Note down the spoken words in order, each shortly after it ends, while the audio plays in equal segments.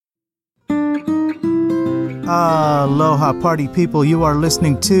Aloha party people, you are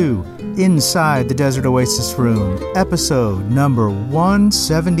listening to Inside the Desert Oasis Room, episode number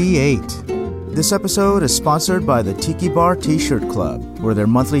 178. This episode is sponsored by the Tiki Bar T-Shirt Club, where their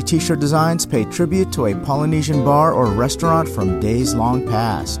monthly T-shirt designs pay tribute to a Polynesian bar or restaurant from days long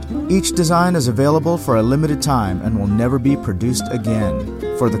past. Each design is available for a limited time and will never be produced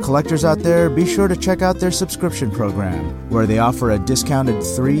again. For the collectors out there, be sure to check out their subscription program, where they offer a discounted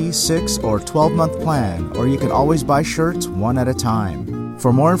 3, 6, or 12-month plan, or you can always buy shirts one at a time.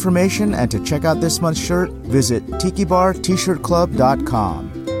 For more information and to check out this month's shirt, visit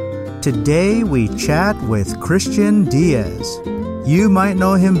tikibartshirtclub.com. Today we chat with Cristian Diaz. You might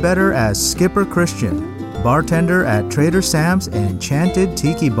know him better as Skipper Cristian, bartender at Trader Sam's Enchanted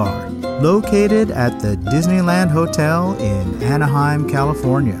Tiki Bar, located at the Disneyland Hotel in Anaheim,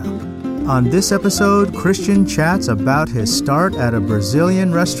 California. On this episode, Cristian chats about his start at a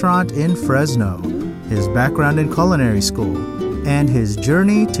Brazilian restaurant in Fresno, his background in culinary school, and his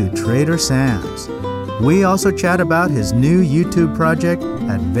journey to Trader Sam's. We also chat about his new YouTube project,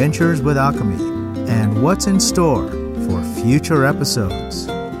 Adventures with Alchemy, and what's in store for future episodes.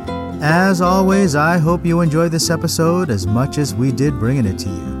 As always, I hope you enjoy this episode as much as we did bringing it to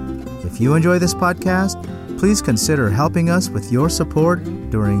you. If you enjoy this podcast, please consider helping us with your support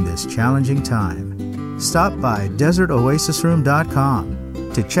during this challenging time. Stop by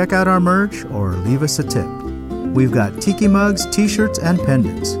desertoasisroom.com to check out our merch or leave us a tip. We've got tiki mugs, t-shirts, and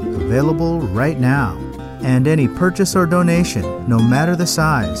pendants available right now. And any purchase or donation, no matter the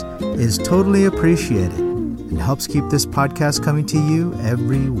size, is totally appreciated and helps keep this podcast coming to you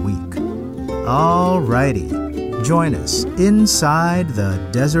every week. Alrighty, join us inside the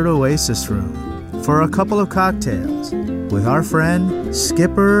Desert Oasis Room for a couple of cocktails with our friend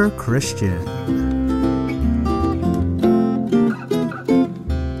Skipper Cristian.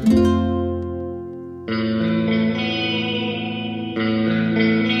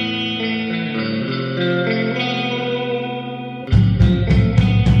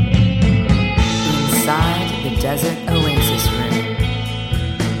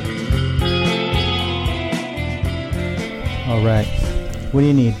 What do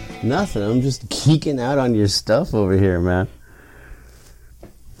you need? Nothing. I'm just geeking out on your stuff over here, man.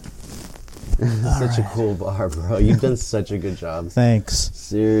 Such a cool bar, bro. You've done such a good job. Thanks.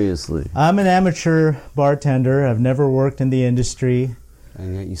 Seriously. I'm an amateur bartender. I've never worked in the industry.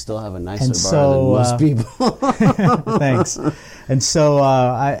 And yet you still have a nicer bar than most people. Thanks. And so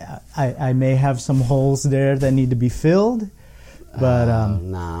I may have some holes there that need to be filled. But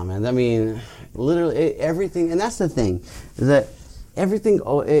nah, man. I mean, literally everything. And that's the thing, is that everything,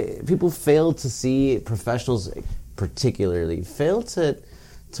 people fail to see, professionals particularly, fail to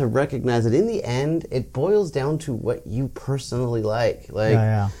recognize that in the end, it boils down to what you personally like.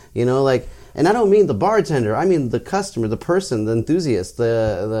 You know, like, and I don't mean the bartender, I mean the customer, the person, the enthusiast,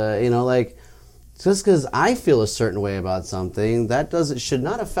 just because I feel a certain way about something, that should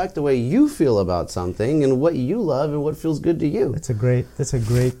not affect the way you feel about something and what you love and what feels good to you. That's a great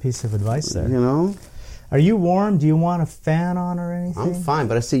piece of advice there. You know? Are you warm? Do you want a fan on or anything? I'm fine,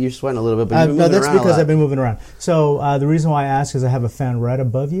 but I see you're sweating a little bit. But no, that's because I've been moving around. So the reason why I ask is I have a fan right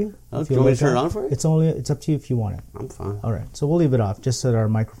above you. Oh, do you want me to turn it on for you? It's up to you if you want it. I'm fine. All right, so we'll leave it off just so that our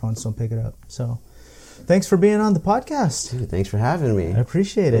microphones don't pick it up. So, thanks for being on the podcast. Dude, thanks for having me. I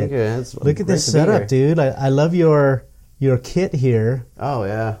appreciate it. Thank you. Look at this setup, dude. I love your kit here. Oh,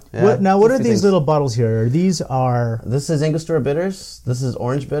 yeah. What are these little bottles here? This is Angostura bitters. This is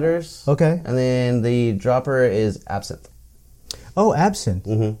orange bitters. Okay. And then the dropper is absinthe. Oh, absinthe.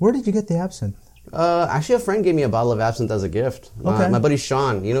 Mm-hmm. Where did you get the absinthe? Actually, a friend gave me a bottle of absinthe as a gift. Okay. My buddy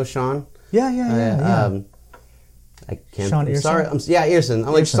Sean. You know Sean? Yeah. I can't. Sean I'm Earson? sorry. Earson.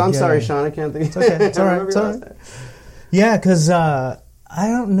 I'm sorry, Sean. I can't think. It's okay. It's all right. It's all right. Yeah, because I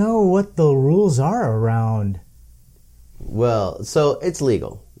don't know what the rules are around. Well, so it's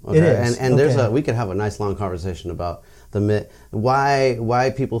legal. Okay? It is. And there's we could have a nice long conversation about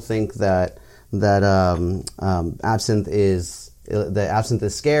why people think that absinthe is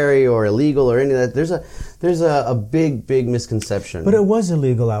scary or illegal or any of that. There's a big misconception. But it was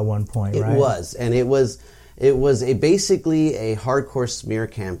illegal at one point, right? It was, and it was basically a hardcore smear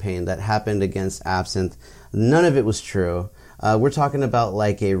campaign that happened against absinthe. None of it was true. We're talking about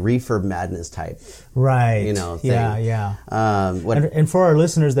like a reefer madness type, right? Thing. Yeah. And for our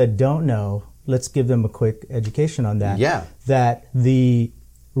listeners that don't know, let's give them a quick education on that. Yeah. That the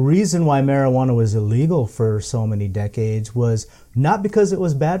reason why marijuana was illegal for so many decades was not because it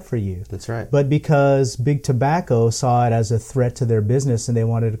was bad for you. That's right. But because Big Tobacco saw it as a threat to their business and they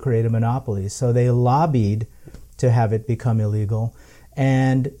wanted to create a monopoly. So they lobbied to have it become illegal,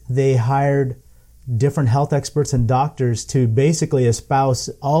 and they hired different health experts and doctors to basically espouse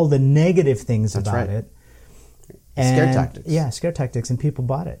all the negative things That's about right. it. Scare tactics. Yeah, scare tactics, and people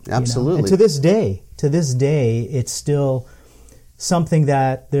bought it. Absolutely. And to this day, it's still something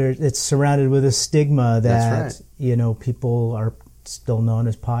that it's surrounded with a stigma that, That's right. People are still known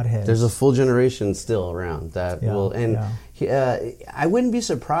as potheads. There's a full generation still around that will, and I wouldn't be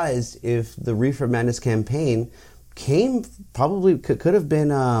surprised if the Reefer Madness campaign could have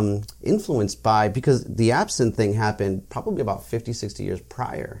been influenced by, because the absinthe thing happened probably about 50, 60 years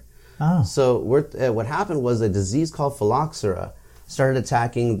prior. Oh. So what happened was a disease called phylloxera started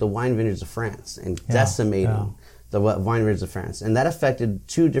attacking the wine vineyards of France and decimating the wine vineyards of France. And that affected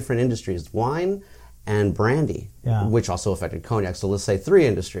two different industries, wine and brandy, which also affected cognac. So let's say three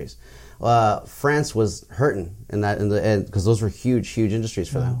industries. France was hurting in that, because those were huge industries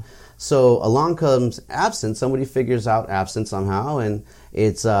for them. So along comes absinthe. Somebody figures out absinthe somehow, and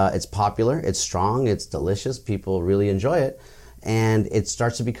it's popular, it's strong, it's delicious. People really enjoy it, and it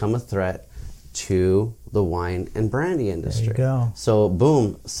starts to become a threat to the wine and brandy industry. There you go. So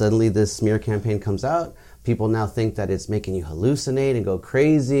boom, suddenly this smear campaign comes out. People now think that it's making you hallucinate and go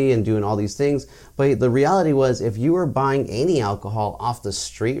crazy and doing all these things. But the reality was, if you were buying any alcohol off the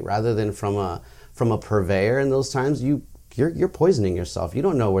street rather than from a purveyor in those times, you're poisoning yourself. You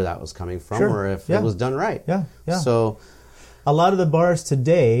don't know where that was coming from or if it was done right. Yeah. So a lot of the bars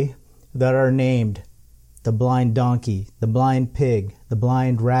today that are named the Blind Donkey, the Blind Pig, the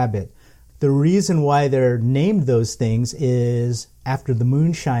Blind Rabbit, the reason why they're named those things is after the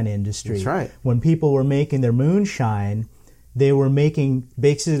moonshine industry. That's right. When people were making their moonshine, they were making,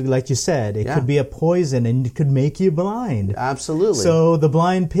 basically, like you said, it could be a poison and it could make you blind. Absolutely. So the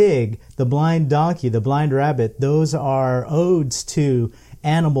Blind Pig, the Blind Donkey, the Blind Rabbit, those are odes to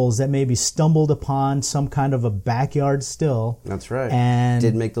animals that maybe stumbled upon some kind of a backyard still. That's right. And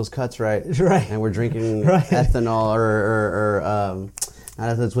didn't make those cuts right. Right. And we're drinking ethanol or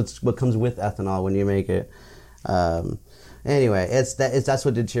that's what comes with ethanol when you make it. Anyway, that's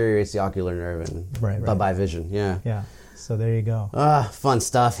what deteriorates the ocular nerve and by vision. Yeah. So there you go. Fun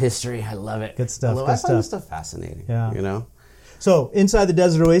stuff, history. I love it. Good stuff. I find this stuff fascinating. Yeah. So inside the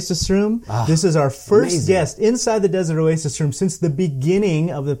Desert Oasis Room, this is our first guest inside the Desert Oasis Room since the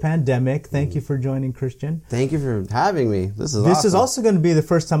beginning of the pandemic. Thank you for joining, Cristian. Thank you for having me. This is This is also going to be the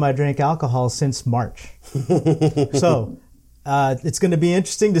first time I drank alcohol since March. So it's going to be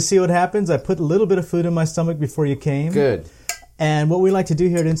interesting to see what happens. I put a little bit of food in my stomach before you came. Good. And what we like to do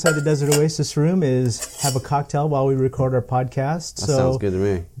here at Inside the Desert Oasis Room is have a cocktail while we record our podcast. That sounds good to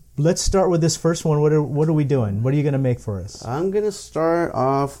me. Let's start with this first one. What are we doing? What are you going to make for us? I'm going to start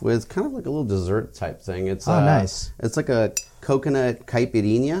off with kind of like a little dessert type thing. It's nice. It's like a coconut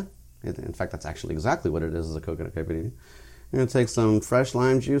caipirinha. In fact, that's actually exactly what it is a coconut caipirinha. I'm going to take some fresh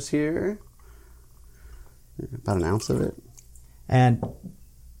lime juice here. About an ounce of it. And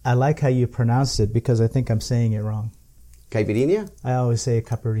I like how you pronounced it because I think I'm saying it wrong. Caipirinha? I always say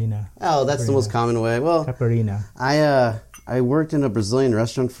caipirina. Oh, that's the most common way. Well, caipirina. I worked in a Brazilian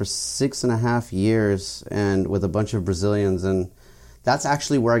restaurant for 6.5 years and with a bunch of Brazilians, and that's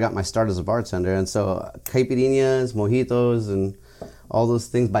actually where I got my start as a bartender. And so caipirinhas, mojitos, and all those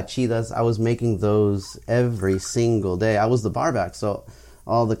things, bachidas, I was making those every single day. I was the barback, so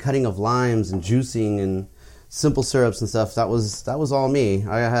all the cutting of limes and juicing and simple syrups and stuff, that was all me.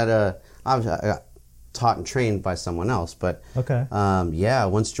 Obviously I got taught and trained by someone else, but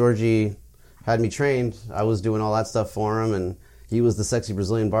once Georgie had me trained, I was doing all that stuff for him, and he was the sexy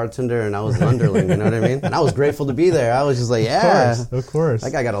Brazilian bartender, and I was the underling. You know what I mean? And I was grateful to be there. I was just like, of course.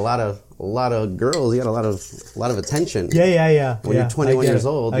 That guy got a lot of girls. He got a lot of attention. Yeah. When you're 21 years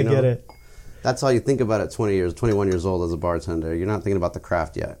old, I get it. That's all you think about at 21 years old as a bartender. You're not thinking about the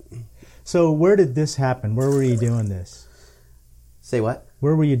craft yet. So where did this happen? Where were you doing this? Say what?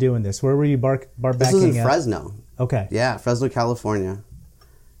 Where were you doing this? Where were you barbacking? This was in Fresno. Okay. Yeah, Fresno, California.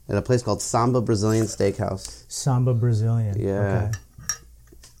 At a place called Samba Brazilian Steakhouse. Samba Brazilian. Yeah. Okay.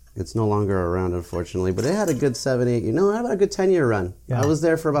 It's no longer around, unfortunately, but it had a good 7, 8 year. No, it had about a good 10-year run. Yeah. I was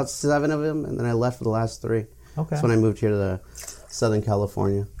there for about 7 of them, and then I left for the last 3. Okay. That's when I moved here to Southern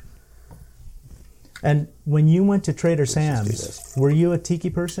California. And when you went to Trader Sam's, were you a tiki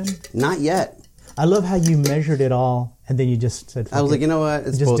person? Not yet. I love how you measured it all, and then you just said, I was like, you know what?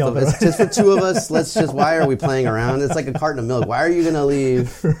 It's both of us. It's just for 2 of us. Why are we playing around? It's like a carton of milk. Why are you going to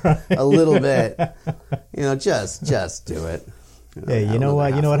leave a little bit? Just do it. Hey, you know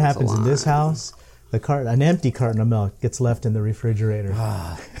what? You know what happens in this house? An empty carton of milk gets left in the refrigerator.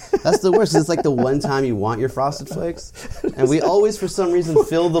 That's the worst. It's like the one time you want your Frosted Flakes, and we always, for some reason,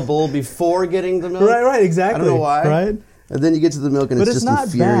 fill the bowl before getting the milk. Right, exactly. I don't know why. Right? And then you get to the milk and But it's just not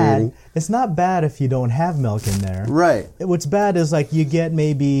infuriating. bad. It's not bad if you don't have milk in there. Right. What's bad is like you get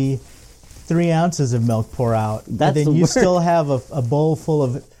maybe 3 ounces of milk pour out. That's and then the you worst. still have a bowl full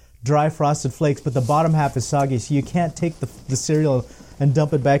of dry frosted flakes, but the bottom half is soggy, so you can't take the cereal and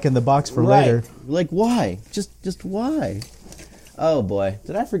dump it back in the box for later. Like, why? Just why? Oh, boy.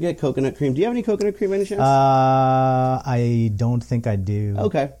 Did I forget coconut cream? Do you have any coconut cream, any chance? I don't think I do.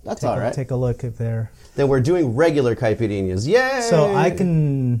 Okay, that's all right. Take a look if they're... Then we're doing regular caipirinhas. Yay! So I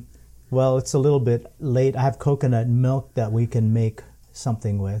can... Well, it's a little bit late. I have coconut milk that we can make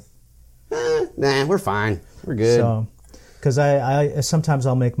something with. Nah, we're fine. We're good. So, because I sometimes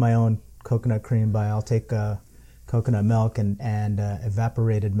I'll make my own coconut cream I'll take coconut milk and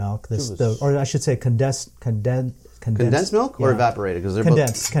evaporated milk. Or I should say condensed Condensed milk or evaporated? Because they're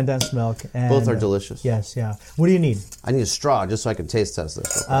condensed milk. And, both are delicious. Yes, yeah. What do you need? I need a straw just so I can taste test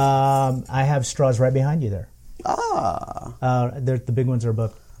this. I have straws right behind you there. The big ones are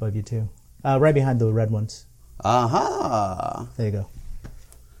above you too. Right behind the red ones. Aha. There you go.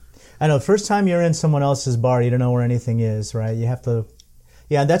 I know. First time you're in someone else's bar, you don't know where anything is, right? You have to.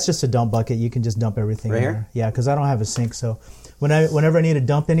 Yeah, that's just a dump bucket. You can just dump everything right in there. Here? Yeah, because I don't have a sink, so whenever I need to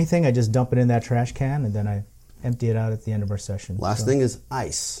dump anything, I just dump it in that trash can, and then I empty it out at the end of our session. Last thing is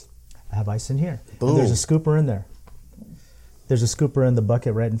ice. I have ice in here. Boom. And there's a scooper in there. There's a scooper in the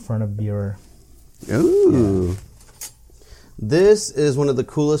bucket right in front of your... Ooh. Yeah. This is one of the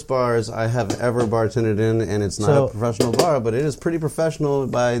coolest bars I have ever bartended in, and it's not a professional bar, but it is pretty professional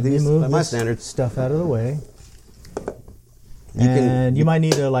by my standards. Stuff out of the way. You might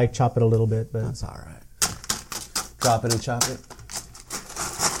need to chop it a little bit, but that's all right. Drop it and chop it.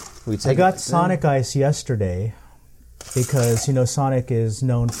 I got Sonic Ice yesterday because Sonic is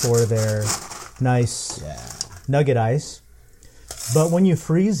known for their nice nugget ice, but when you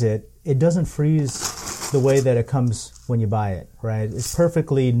freeze it, it doesn't freeze the way that it comes when you buy it, right? It's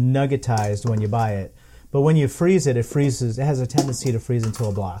perfectly nuggetized when you buy it. But when you freeze it, it freezes. It has a tendency to freeze into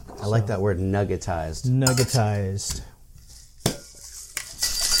a block. I like that word, nuggetized. Nuggetized.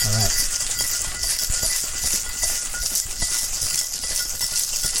 All right.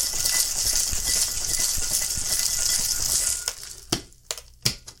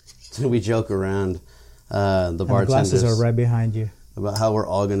 We joke around, the bartenders. The glasses are right behind you. About how we're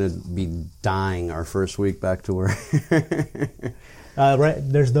all going to be dying our first week back to work. Right,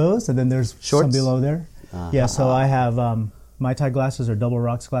 there's those, and then there's Shorts? some below there. Yeah, so I have Mai Tai glasses or double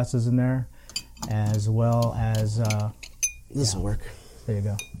rocks glasses in there, as well as... this will work. There you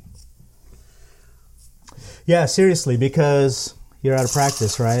go. Yeah, seriously, because you're out of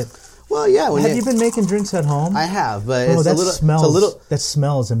practice, right? Well, yeah. Have you been making drinks at home? I have, but that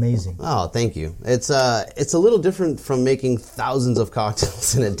smells amazing. Oh, thank you. It's a little different from making thousands of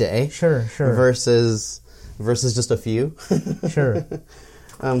cocktails in a day. Sure. Versus just a few. Sure.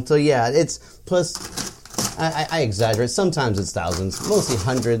 So yeah, it's plus. I exaggerate. Sometimes it's thousands, mostly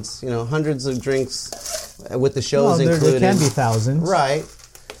hundreds. Hundreds of drinks with the shows included. There can be thousands, right?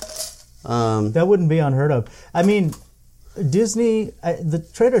 That wouldn't be unheard of. I mean, Disney, the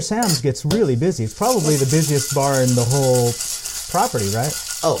Trader Sam's gets really busy. It's probably the busiest bar in the whole property, right?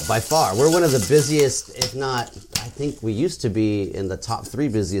 Oh, by far. We're one of the busiest, if not, I think we used to be in the top 3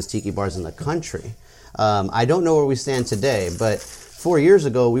 busiest tiki bars in the country. I don't know where we stand today, but 4 years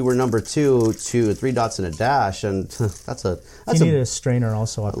ago we were number 2 to 3 Dots and a Dash, and that's you need a strainer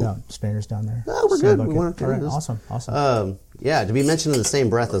also. I've got strainers down there. Oh, we're good. We want to try this. Awesome. Yeah, to be mentioned in the same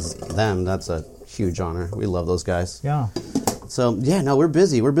breath as them, that's a huge honor. We love those guys. Yeah. So, yeah, no, we're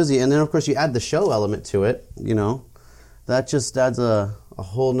busy. And then, of course, you add the show element to it, That just adds a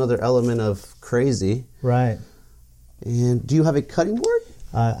whole nother element of crazy. Right. And do you have a cutting board?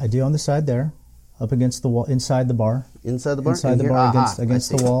 I do on the side there, up against the wall, inside the bar. Inside the bar? Inside the bar,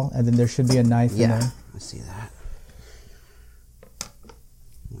 against the wall. And then there should be a knife in there. I see that.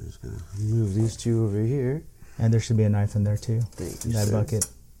 I'm just going to move these two over here. And there should be a knife in there, too. Thank you, in that sir. bucket.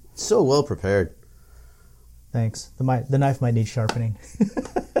 So well prepared. Thanks. The knife might need sharpening.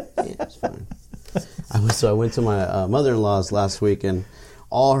 Yeah, it's fine. I went to my mother-in-law's last week, and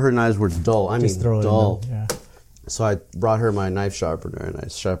all her knives were dull. Dull. Yeah. So I brought her my knife sharpener, and I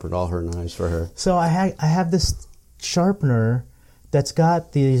sharpened all her knives for her. So I have this sharpener that's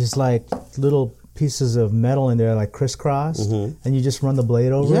got these little pieces of metal in there, crisscrossed, and you just run the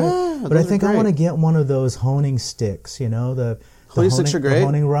blade over it. But I think I want to get one of those honing sticks. The honing sticks are great. The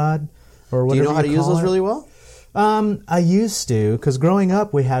honing rod, or whatever. Do you know how to use those really well? I used to, because growing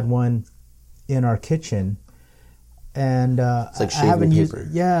up we had one in our kitchen, and it's like shaving paper.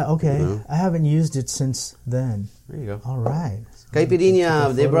 I haven't used it since then. There you go. All right.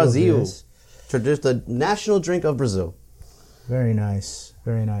 Caipirinha de Brasil, the national drink of Brazil. Very nice.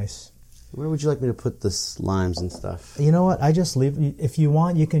 Very nice. Where would you like me to put the limes and stuff? You know what? I just leave. If you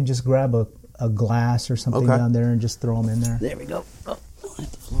want, you can just grab a glass or something down there and just throw them in there. There we go. Oh, hit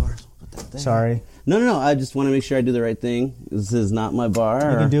the floor. Put that there. Sorry. No. I just want to make sure I do the right thing. This is not my bar.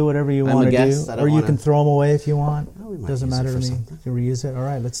 You can do whatever you want to do. Or you can throw them away if you want. Doesn't matter to me. You can reuse it. All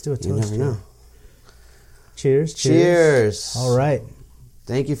right, let's do a toast. You never know. Cheers. Cheers. All right.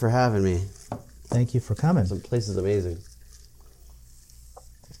 Thank you for having me. Thank you for coming. This place is amazing.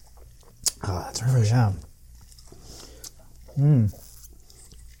 Oh, that's refreshing. Yeah.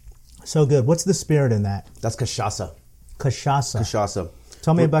 So good. What's the spirit in that? That's cachaça. Cachaça.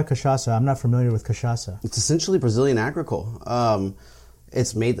 Tell me about cachaça. I'm not familiar with cachaça. It's essentially Brazilian agricole.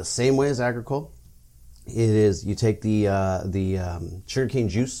 It's made the same way as agricole. It is, you take the sugarcane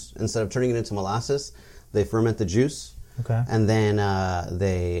juice, instead of turning it into molasses, they ferment the juice. Okay. And then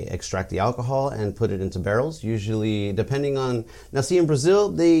they extract the alcohol and put it into barrels, usually depending on... Now, see, in Brazil,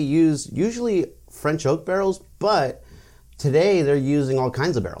 they use usually French oak barrels, but today they're using all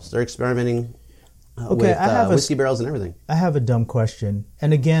kinds of barrels. They're experimenting with whiskey barrels and everything. I have a dumb question.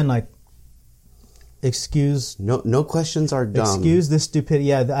 And again, excuse... No questions are dumb. Excuse this stupidity.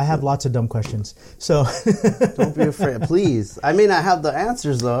 Yeah, I have lots of dumb questions. So... Don't be afraid, please. I mean, I have the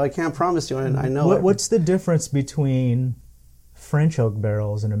answers, though. I can't promise you, and I know... What's the difference between French oak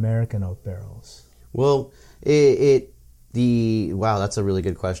barrels and American oak barrels? Well, wow, that's a really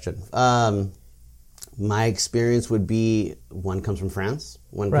good question. My experience would be one comes from France,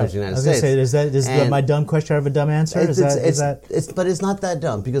 one comes from the United States. I was going to say, my dumb question have a dumb answer? But it's not that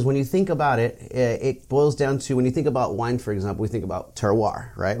dumb, because when you think about it, it boils down to, when you think about wine, for example, we think about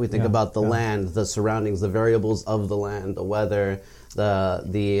terroir, right? We think about the land, the surroundings, the variables of the land, the weather,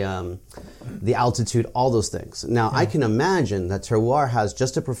 the altitude, all those things. Now, I can imagine that terroir has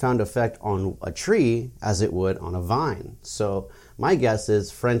just a profound effect on a tree as it would on a vine. So my guess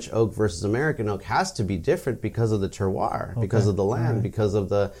is French oak versus American oak has to be different because of the terroir, because of the land, because of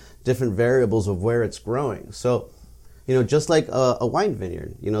the different variables of where it's growing. So, just like a wine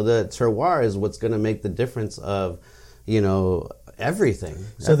vineyard, the terroir is what's going to make the difference of, everything.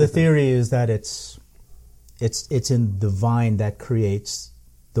 So the theory is that it's in the vine that creates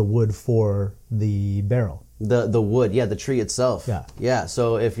the wood for the barrel. The wood, the tree itself. Yeah.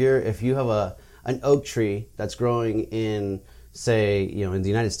 So if you have an oak tree that's growing in, say, in the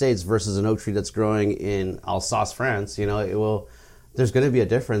United States versus an oak tree that's growing in Alsace, France, there's going to be a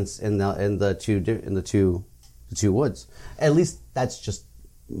difference in the two woods. At least that's just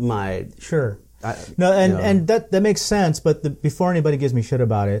my... Sure. And that makes sense, but before anybody gives me shit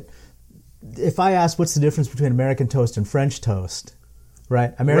about it, if I ask what's the difference between American toast and French toast,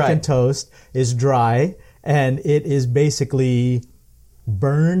 right? American toast is dry, and it is basically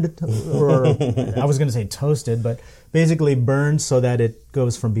burned, or I was going to say toasted, but basically burned so that it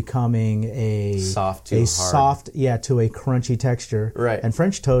goes from becoming a soft to a crunchy texture. Right. And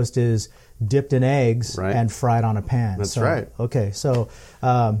French toast is dipped in eggs and fried on a pan. That's right. Okay, so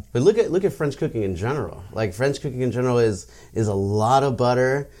but look at French cooking in general. Like, French cooking in general is a lot of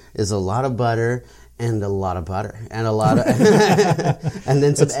butter, and a lot of butter, and a lot of and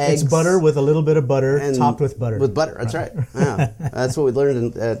then some eggs. It's butter with a little bit of butter topped with butter. With butter, that's right. Yeah, that's what we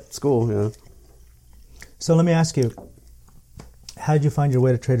learned at school. So let me ask you, how did you find your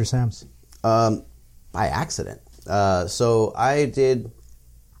way to Trader Sam's? By accident. So I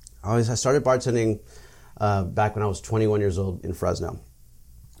started bartending back when I was 21 years old in Fresno.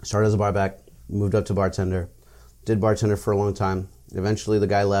 Started as a barback, moved up to bartender, did bartender for a long time. Eventually the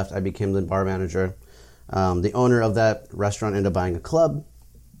guy left, I became the bar manager. The owner of that restaurant ended up buying a club,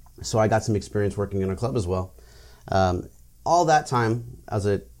 so I got some experience working in a club as well. All that time, as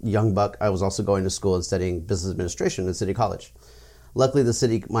a young buck, I was also going to school and studying business administration at City College. Luckily,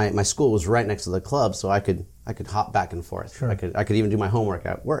 my school was right next to the club, so I could hop back and forth. Sure. I could even do my homework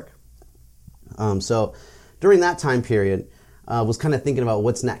at work. So during that time period, I was kind of thinking about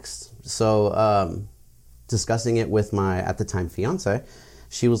what's next. So discussing it with my, at the time, fiance,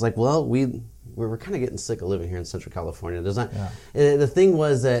 she was like, well, we're kind of getting sick of living here in Central California. The thing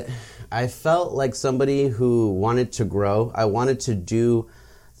was that I felt like somebody who wanted to grow. I wanted to do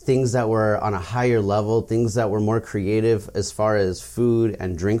things that were on a higher level, things that were more creative as far as food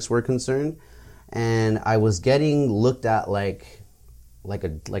and drinks were concerned. And I was getting looked at like a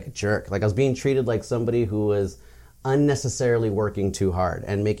jerk. Like, I was being treated like somebody who was unnecessarily working too hard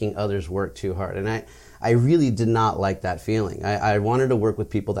and making others work too hard. And I really did not like that feeling. I wanted to work with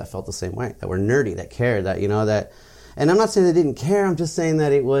people that felt the same way, that were nerdy, that cared, that. And I'm not saying they didn't care. I'm just saying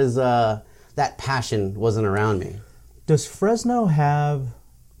that it was that passion wasn't around me. Does Fresno have?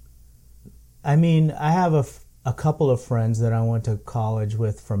 I mean, I have a couple of friends that I went to college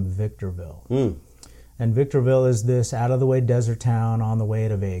with from Victorville. Mm. And Victorville is this out-of-the-way desert town on the way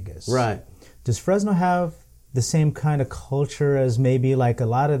to Vegas. Right. Does Fresno have the same kind of culture as maybe like a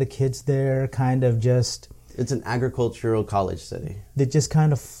lot of the kids there kind of just... It's an agricultural college city. They just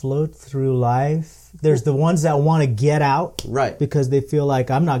kind of float through life. There's the ones that want to get out. Right. Because they feel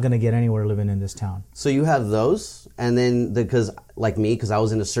like, I'm not going to get anywhere living in this town. So you have those, and then because like me, because I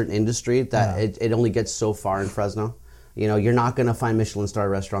was in a certain industry, that it only gets so far in Fresno. You know, you're not going to find Michelin star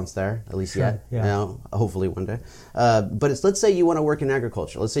restaurants there, at least yet. Yeah. You know, hopefully one day. But let's say you want to work in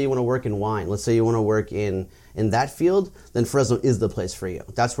agriculture. Let's say you want to work in wine. Let's say you want to work in that field. Then Fresno is the place for you.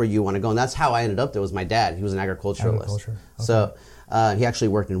 That's where you want to go. And that's how I ended up there. Was my dad. He was an agriculturalist. Okay. So he actually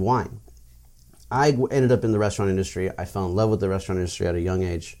worked in wine. I ended up in the restaurant industry. I fell in love with the restaurant industry at a young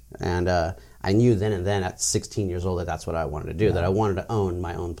age. And I knew then and then at 16 years old that that's what I wanted to do, that I wanted to own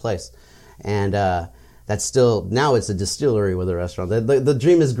my own place. And that's still, now it's a distillery with a restaurant. The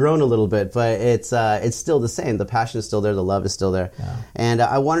dream has grown a little bit, but it's still the same. The passion is still there. The love is still there. Yeah. And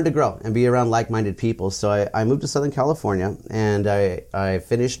I wanted to grow and be around like-minded people. So I moved to Southern California, and I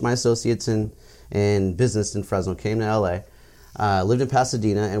finished my associates in business in Fresno, came to LA, lived in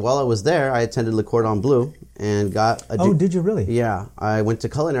Pasadena, and while I was there, I attended Le Cordon Bleu and got a... Oh, did you really? Yeah. I went to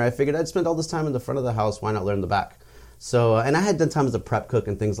culinary. I figured I'd spend all this time in the front of the house. Why not learn the back? So, and I had done time as a prep cook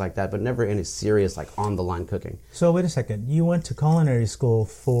and things like that, but never any serious, like, on-the-line cooking. So, wait a second. You went to culinary school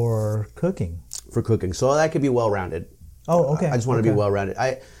for cooking? For cooking. So that could be well-rounded. Oh, okay. I just want to be well-rounded.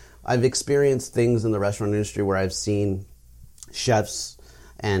 I've experienced things in the restaurant industry where I've seen chefs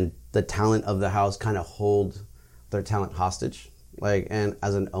and the talent of the house kind of hold their talent hostage. Like, and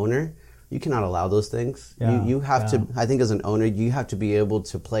as an owner, you cannot allow those things. Yeah, you have to, I think as an owner, you have to be able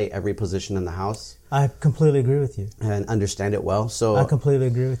to play every position in the house. I completely agree with you. And understand it well. So I completely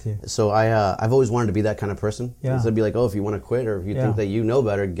agree with you. So I've always wanted to be that kind of person. Yeah. So I'd be like, oh, if you want to quit or if you think that you know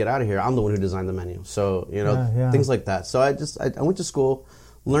better, get out of here. I'm the one who designed the menu. So, you know, things like that. So I went to school,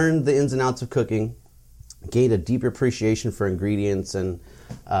 learned the ins and outs of cooking, gained a deeper appreciation for ingredients and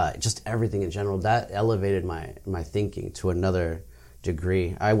just everything in general. That elevated my thinking to another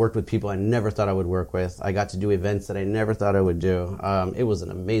degree. I worked with people I never thought I would work with. I got to do events that I never thought I would do. It was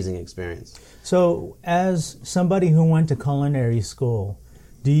an amazing experience. So, as somebody who went to culinary school,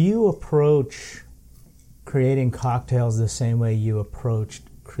 do you approach creating cocktails the same way you approached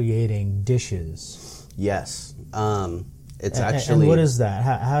creating dishes? Yes. It's actually... And what is that?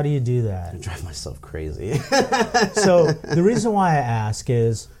 How do you do that? I drive myself crazy. So, the reason why I ask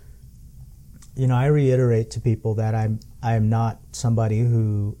is, you know, I reiterate to people that I am not somebody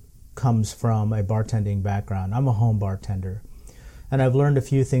who comes from a bartending background. I'm a home bartender. And I've learned a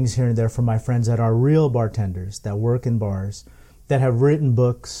few things here and there from my friends that are real bartenders, that work in bars, that have written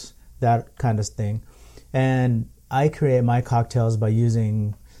books, that kind of thing. And I create my cocktails by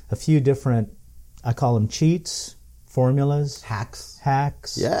using a few different, I call them cheats, formulas.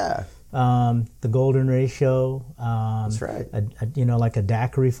 Hacks. Yeah. The golden ratio. That's right. Like a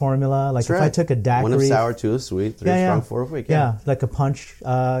daiquiri formula. Like That's right. I took a daiquiri. 1 of sour, 2 of sweet, 3 strong, 4 of weak. Yeah, like a punch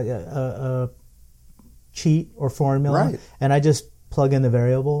cheat or formula. Right. And I just plug in the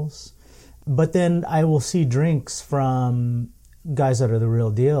variables. But then I will see drinks from guys that are the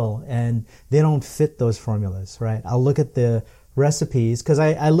real deal, and they don't fit those formulas, right? I'll look at the recipes, because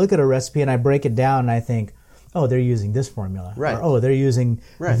I look at a recipe and I break it down and I think, oh, they're using this formula. Right. Or, oh, they're using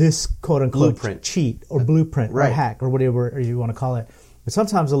this quote-unquote blueprint. Cheat or blueprint or hack or whatever you want to call it. But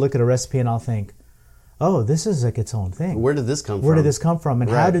sometimes I'll look at a recipe and I'll think, oh, this is like its own thing. Where did this come from? Where did this come from?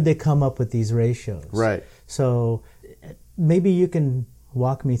 And how did they come up with these ratios? Right. So maybe you can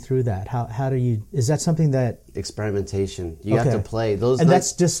walk me through that. How do you, is that something that... Experimentation. You have to play. And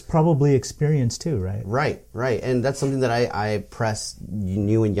that's just probably experience too, right? Right. And that's something that I press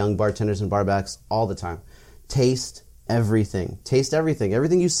new and young bartenders and barbacks all the time. Taste everything. Taste everything.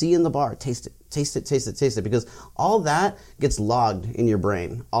 Everything you see in the bar, taste it. Taste it, taste it, taste it. Because all that gets logged in your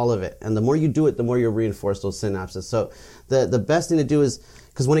brain. All of it. And the more you do it, the more you'll reinforce those synapses. So the best thing to do is,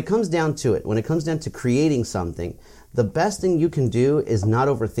 because when it comes down to it, when it comes down to creating something, the best thing you can do is not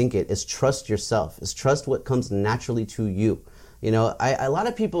overthink it, is trust yourself, is trust what comes naturally to you. You know, a lot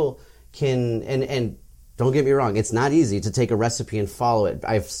of people can, and don't get me wrong, it's not easy to take a recipe and follow it.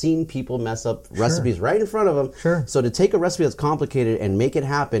 I've seen people mess up recipes right in front of them. Sure. So to take a recipe that's complicated and make it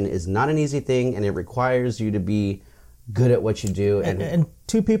happen is not an easy thing, and it requires you to be good at what you do. And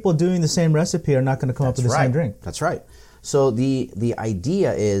two people doing the same recipe are not going to come up with the same drink. That's right. So the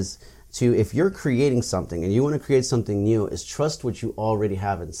idea is to, if you're creating something and you want to create something new, is trust what you already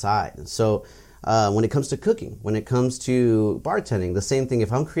have inside. And so when it comes to cooking, when it comes to bartending, the same thing.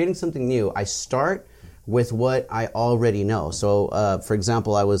 If I'm creating something new, I start with what I already know. So, for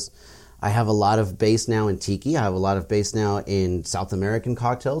example, I have a lot of base now in tiki. I have a lot of base now in South American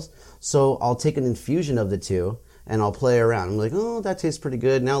cocktails. So I'll take an infusion of the two and I'll play around. I'm like, oh, that tastes pretty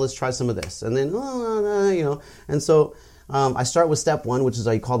good. Now let's try some of this. And then, and so I start with step one, which is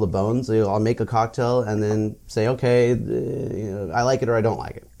what you call the bones. I'll make a cocktail and then say, okay, I like it or I don't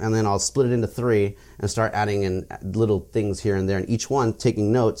like it. And then I'll split it into three and start adding in little things here and there. And each one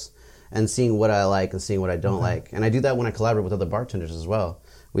taking notes and seeing what I like and seeing what I don't like. And I do that when I collaborate with other bartenders as well.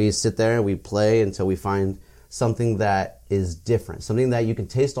 We sit there and we play until we find something that is different, something that you can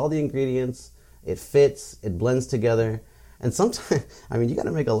taste all the ingredients, it fits, it blends together. And sometimes, I mean, you got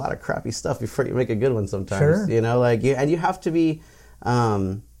to make a lot of crappy stuff before you make a good one sometimes. Sure. And you have to be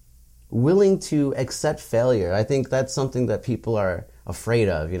willing to accept failure. I think that's something that people are afraid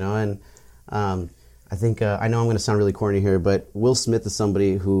of, and I think, I know I'm going to sound really corny here, but Will Smith is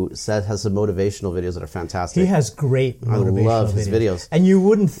somebody who has some motivational videos that are fantastic. He has great motivational I love his videos. And you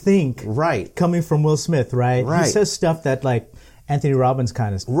wouldn't think, right, coming from Will Smith, right? He says stuff that like Anthony Robbins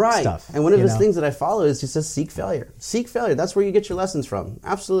kind of stuff. And one of his things that I follow is he says, seek failure. Seek failure. That's where you get your lessons from.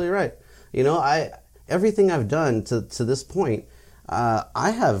 Absolutely right. Everything I've done to this point,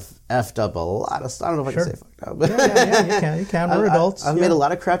 I have effed up a lot of stuff. I don't know if I can say fucked up. Yeah, you can. We're adults. I've made a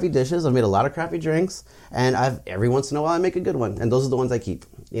lot of crappy dishes. I've made a lot of crappy drinks. And every once in a while I make a good one. And those are the ones I keep,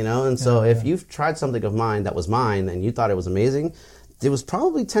 And so if you've tried something of mine that was mine and you thought it was amazing, there was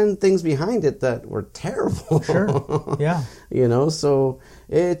probably 10 things behind it that were terrible. Sure, yeah. So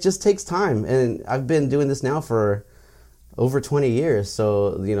it just takes time. And I've been doing this now for over 20 years.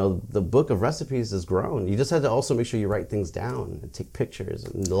 So, the book of recipes has grown. You just have to also make sure you write things down and take pictures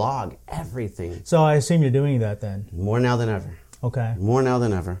and log everything. So I assume you're doing that then? More now than ever. Okay. More now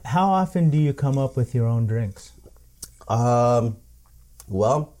than ever. How often do you come up with your own drinks? Well,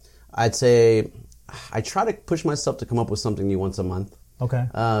 I'd say I try to push myself to come up with something new once a month. Okay.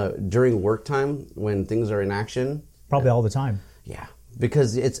 During work time, when things are in action. Probably all the time. Yeah.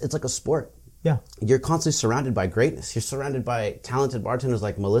 Because it's like a sport. Yeah. You're constantly surrounded by greatness. You're surrounded by talented bartenders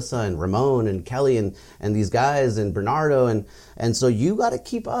like Melissa and Ramon and Kelly and these guys and Bernardo and so you got to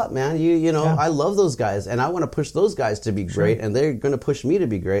keep up, man. I love those guys and I want to push those guys to be great and they're going to push me to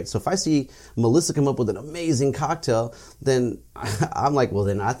be great. So if I see Melissa come up with an amazing cocktail, then I'm like, well,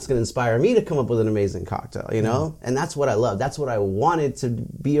 then that's going to inspire me to come up with an amazing cocktail, And that's what I love. That's what I wanted to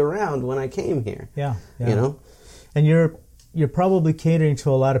be around when I came here. Yeah. And you're probably catering to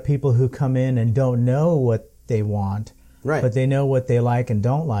a lot of people who come in and don't know what they want, right? But they know what they like and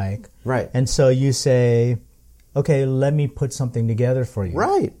don't like, right? And so you say, okay, let me put something together for you,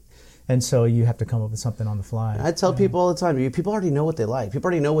 right? And so you have to come up with something on the fly. I tell people all the time, people already know what they like. People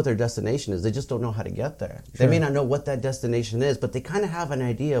already know what their destination is. They just don't know how to get there. Sure. They may not know what that destination is, but they kind of have an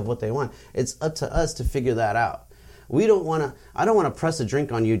idea of what they want. It's up to us to figure that out. I don't want to press a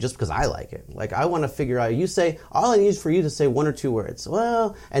drink on you just because I like it. Like, I want to figure out, you say, all I need is for you to say one or two words.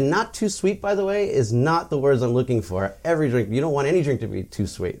 Well, and not too sweet, by the way, is not the words I'm looking for. Every drink, you don't want any drink to be too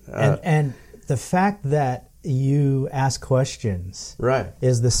sweet. And the fact that you ask questions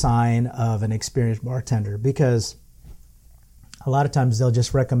is the sign of an experienced bartender, because a lot of times they'll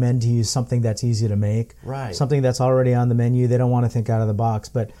just recommend to you something that's easy to make, something that's already on the menu. They don't want to think out of the box,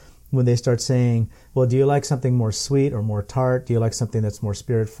 but when they start saying, well, do you like something more sweet or more tart? Do you like something that's more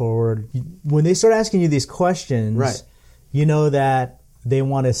spirit forward? When they start asking you these questions, you know that they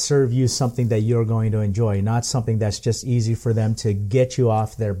want to serve you something that you're going to enjoy, not something that's just easy for them to get you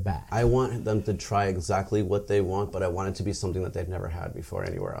off their back. I want them to try exactly what they want, but I want it to be something that they've never had before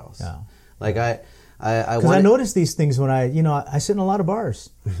anywhere else. Yeah. Like because I notice these things when I sit in a lot of bars.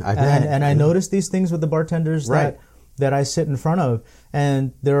 And I notice these things with the bartenders that I sit in front of,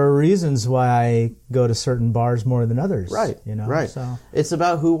 and there are reasons why I go to certain bars more than others. Right. So it's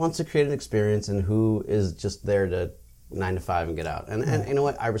about who wants to create an experience and who is just there to 9 to 5 and get out. And you know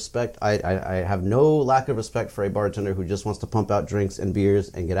what? I have no lack of respect for a bartender who just wants to pump out drinks and beers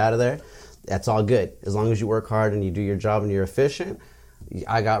and get out of there. That's all good. As long as you work hard and you do your job and you're efficient,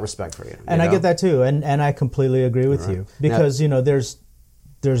 I got respect for you. And I get that too. And I completely agree with you. Because,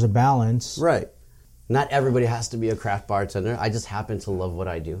 there's a balance. Right. Not everybody has to be a craft bartender. I just happen to love what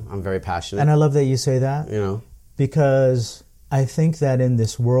I do. I'm very passionate. And I love that you say that. Because I think that in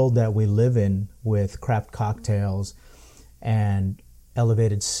this world that we live in with craft cocktails and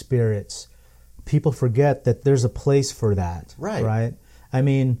elevated spirits, people forget that there's a place for that. Right? I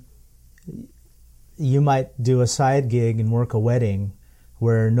mean, you might do a side gig and work a wedding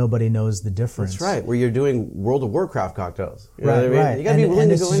where nobody knows the difference. That's right, where you're doing World of Warcraft cocktails. You know right, what I mean? right. You got to be willing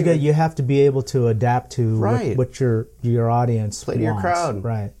to go anywhere. You have to be able to adapt to what your audience Play to wants. your crowd.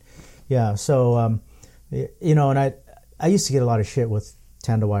 Right. Yeah, so You know, and I used to get a lot of shit with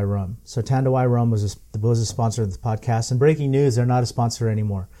Tandawai Rum. So Tandawai Rum was a sponsor of the podcast. And breaking news, they're not a sponsor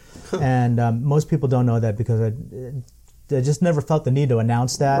anymore. And most people don't know that because I just never felt the need to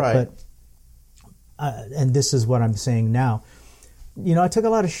announce that. Right. But and this is what I'm saying now. You know, I took a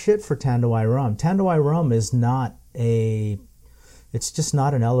lot of shit for Tandawai Rum. Tandawai Rum is not it's just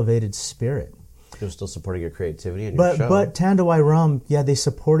not an elevated spirit. They're still supporting your creativity and your show. But Tandawai Rum, yeah, they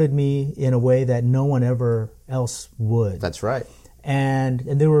supported me in a way that no one ever else would. That's right. And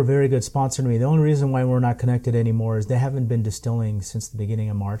they were a very good sponsor to me. The only reason why we're not connected anymore is they haven't been distilling since the beginning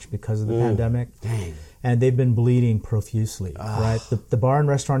of March because of the pandemic. Dang. And they've been bleeding profusely, right? The bar and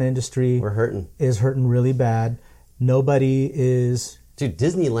restaurant industry is hurting really bad. Nobody is... Dude,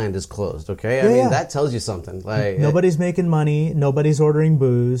 Disneyland is closed, okay? I mean, that tells you something. Like nobody's making money. Nobody's ordering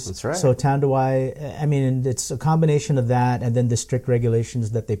booze. That's right. So Tandawai, I mean, it's a combination of that and then the strict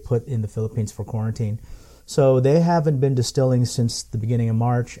regulations that they put in the Philippines for quarantine. So they haven't been distilling since the beginning of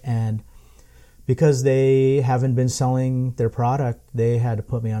March, and because they haven't been selling their product, they had to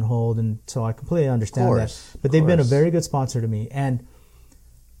put me on hold, and so I completely understand that. But they've been a very good sponsor to me. And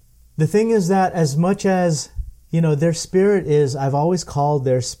the thing is that as much as, you know, their spirit is, I've always called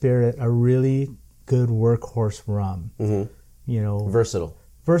their spirit a really good workhorse rum. Mm-hmm. You know,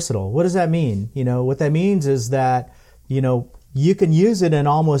 versatile. What does that mean? You know, what that means is that, you know, you can use it in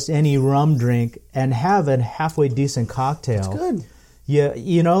almost any rum drink and have a halfway decent cocktail. It's good. Yeah,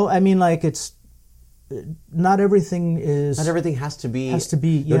 you know, I mean, like it's not everything has to be.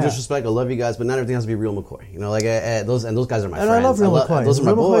 No disrespect, I love you guys, but not everything has to be Real McCoy. You know, like those guys are my friends. I love Real McCoy. Those are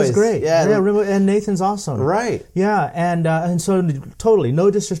my Real boys. McCoy's great. Yeah, and Nathan's awesome. Right. Yeah, and so totally no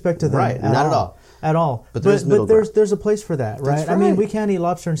disrespect to them. Right. Not at all. At all. But there's a place for that, right? That's I mean, we can't eat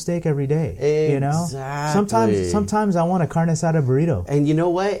lobster and steak every day. Exactly. You know? Sometimes I want a carne asada burrito. And you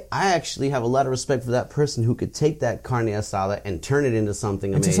know what? I actually have a lot of respect for that person who could take that carne asada and turn it into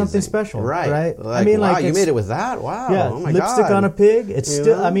something amazing. Into something special. Right. Like, I mean, wow, you made it with that? Wow. Yeah, oh my lipstick God. on a pig. It's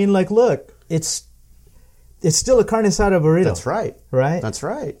still, know? I mean, like, look, it's still a carne asada burrito. That's right. Right? That's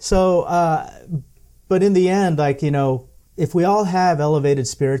right. So, but in the end, like, you know, if we all have elevated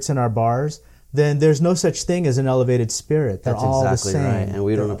spirits in our bars, then there's no such thing as an elevated spirit. They're all exactly the same. Right. And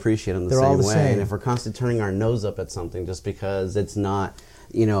we don't appreciate them the all same the way. same. And if we're constantly turning our nose up at something just because it's not,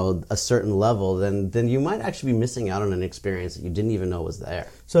 you know, a certain level, then you might actually be missing out on an experience that you didn't even know was there.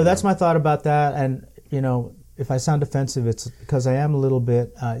 So that's my thought about that. And, you know, if I sound offensive, it's because I am a little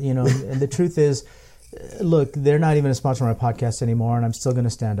bit, you know, and the truth is, look, they're not even a sponsor of my podcast anymore, and I'm still going to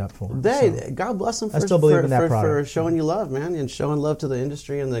stand up for them. God bless them for, I still believe in that product. For showing you love, man, and showing love to the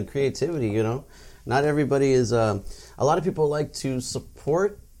industry and the creativity, you know. Not everybody is, a lot of people like to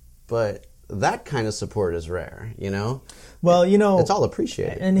support, but that kind of support is rare, you know. Well, you know, it's all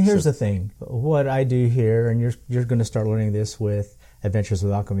appreciated. And here's the thing: what I do here, and you're going to start learning this with Adventures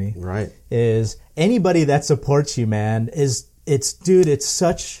with Alchemy, right? Is anybody that supports you, man, it's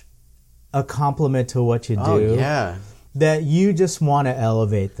such a compliment to what you do. Oh, yeah. That you just want to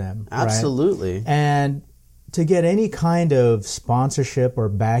elevate them. Absolutely. Right? And to get any kind of sponsorship or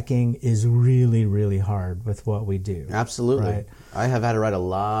backing is really, really hard with what we do. Absolutely. Right? I have had to write a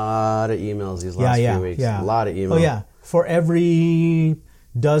lot of emails these last few weeks. Yeah. A lot of emails. Oh, yeah. For every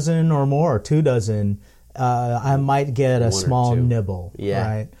dozen or more, 2 dozen, I might get a small nibble.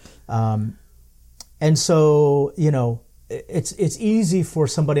 Yeah. Right? And so, you know, it's easy for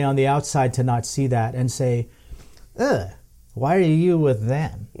somebody on the outside to not see that and say, ugh, why are you with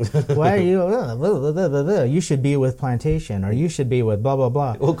them? Why are you, blah, blah, blah, blah, blah. You should be with Plantation, or you should be with blah, blah,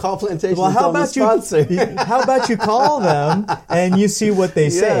 blah. Well, call Plantation. Well, how about how about you call them and you see what they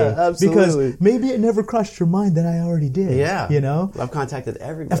say? Yeah, absolutely. Because maybe it never crossed your mind that I already did. Yeah. You know? I've contacted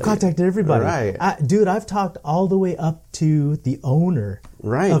everybody. Right. Dude, I've talked all the way up to the owner.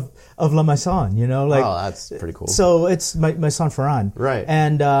 Right. Of La Maison, you know? Like, oh, that's pretty cool. So it's Maison Ferrand. Right.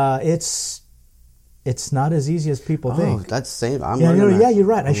 And it's not as easy as people think. Oh, that's same. You're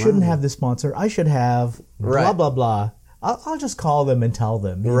right. I shouldn't have this sponsor. I should have blah, blah, blah. I'll just call them and tell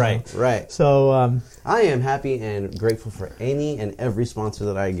them. Right, know? right. So I am happy and grateful for any and every sponsor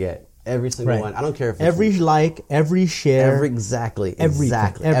that I get. Every single one. I don't care if it's every share. Exactly.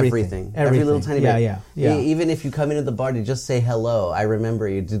 Everything. Every little tiny bit. Yeah. Even if you come into the bar to just say hello, I remember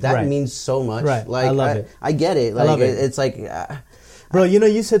you. That means so much. Right. Like, I love it. I get it. Like, I love it. It's like... Bro, you know,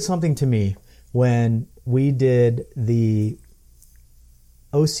 you said something to me when we did the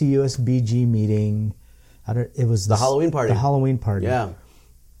OCUSBG meeting. It was the Halloween party. The Halloween party. Yeah.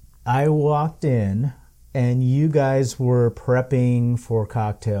 I walked in, and you guys were prepping for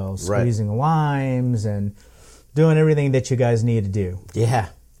cocktails, squeezing limes, and doing everything that you guys need to do. Yeah.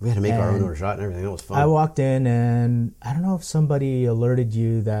 We had to make our own order shot and everything. That was fun. I walked in, and I don't know if somebody alerted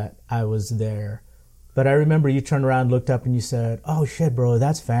you that I was there, but I remember you turned around, looked up, and you said, "Oh shit, bro,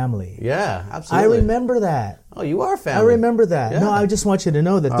 that's family." Yeah, absolutely. I remember that. Oh, you are family. I remember that. Yeah. No, I just want you to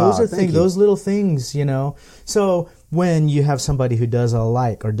know that those are things, those little things, you know. So when you have somebody who does a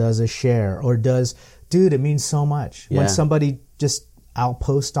like or does a share or does, dude, it means so much. Yeah. When somebody just, I'll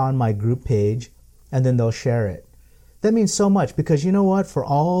post on my group page and then they'll share it. That means so much because you know what? For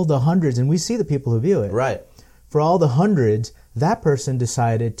all the hundreds, and we see the people who view it. Right. For all the hundreds, that person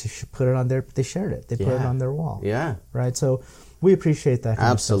decided to put it on their, they shared it. They put it on their wall. Yeah. Right. So we appreciate that.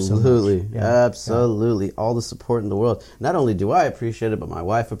 Absolutely. So absolutely. Yeah. All the support in the world. Not only do I appreciate it, but my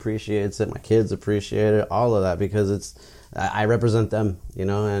wife appreciates it. My kids appreciate it. All of that because it's, I represent them, you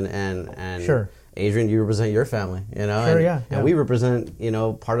know, and sure. Adrian, you represent your family, you know, sure, and we represent, you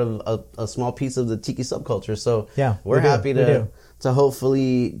know, part of a small piece of the tiki subculture. So we're we happy to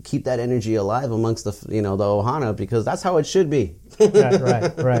hopefully keep that energy alive amongst the, you know, the Ohana because that's how it should be.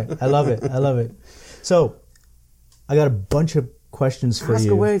 right. I love it. So I got a bunch of questions for Ask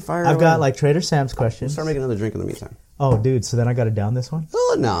you. Away, fire I've away. got like Trader Sam's questions. We'll start making another drink in the meantime. Oh, dude, so then I got to down this one?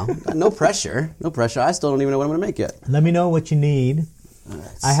 Oh, no pressure. No pressure. I still don't even know what I'm going to make yet. Let me know what you need.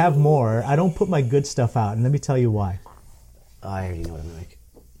 I have more. I don't put my good stuff out, and let me tell you why. I already know what I'm going to make.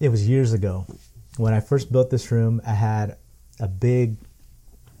 It was years ago. When I first built this room, I had a big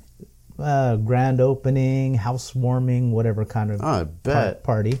grand opening, housewarming, whatever kind of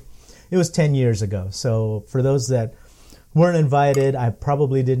party. It was 10 years ago. So for those that weren't invited, I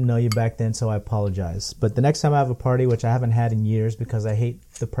probably didn't know you back then, so I apologize. But the next time I have a party, which I haven't had in years because I hate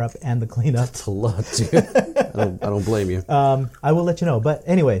the prep and the cleanup. That's a lot, dude. I don't blame you. I will let you know. But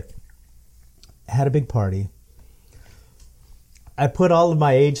anyway, I had a big party. I put all of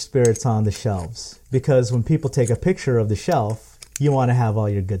my aged spirits on the shelves because when people take a picture of the shelf, you want to have all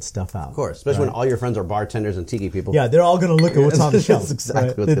your good stuff out. Of course, especially when all your friends are bartenders and tiki people. Yeah, they're all going to look at what's on the shelf. That's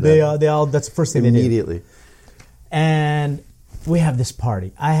exactly what they all. That's the first thing they do. Immediately. And we have this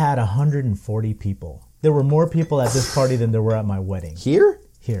party. I had 140 people. There were more people at this party than there were at my wedding. Here?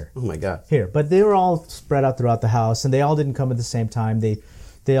 Here. Oh my God. Here. But they were all spread out throughout the house, and they all didn't come at the same time.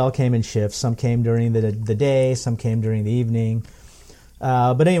 They all came in shifts. Some came during the day, some came during the evening.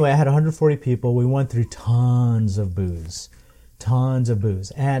 But anyway, I had 140 people. We went through tons of booze.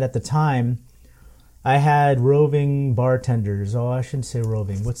 And at the time, I had roving bartenders. Oh, I shouldn't say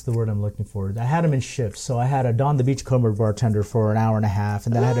roving. What's the word I'm looking for? I had them in shifts. So I had a Don the Beachcomber bartender for an hour and a half,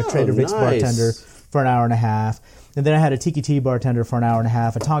 and then I had a Trader Vic's bartender for an hour and a half, and then I had a Tiki Tea bartender for an hour and a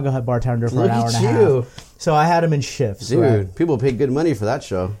half, a Tonga Hut bartender for an hour and a half. So I had them in shifts. Dude, right? People paid good money for that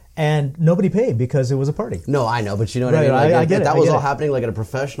show. And nobody paid because it was a party. No, I know, but you know what I mean? Like, if that was all happening like at a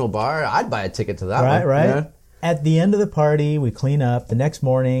professional bar, I'd buy a ticket to that one. Right. Yeah? At the end of the party, we clean up. The next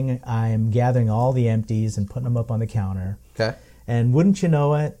morning, I'm gathering all the empties and putting them up on the counter. Okay. And wouldn't you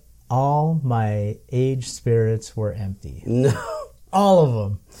know it, all my aged spirits were empty. No. All of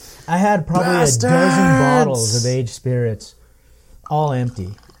them. I had probably a dozen bottles of aged spirits, all empty.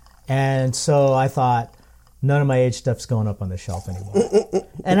 And so I thought, none of my aged stuff's going up on the shelf anymore.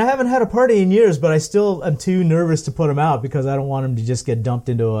 And I haven't had a party in years, but I still am too nervous to put them out because I don't want them to just get dumped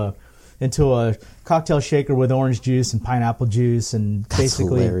into a cocktail shaker with orange juice and pineapple juice and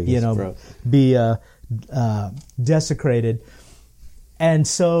basically, be desecrated. And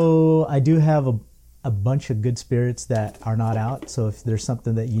so I do have a bunch of good spirits that are not out. So if there's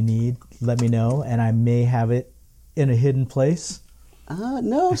something that you need, let me know, and I may have it in a hidden place.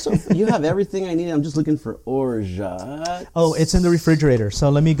 No, so you have everything I need. I'm just looking for orgeat. Oh, it's in the refrigerator, so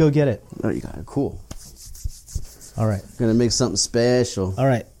let me go get it. Oh, you got it. Cool. All right. Gonna make something special. All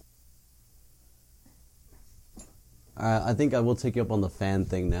right. I think I will take you up on the fan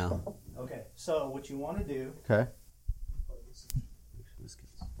thing now. Okay, so what you want to do... Okay.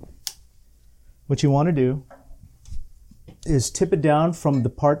 What you want to do is tip it down from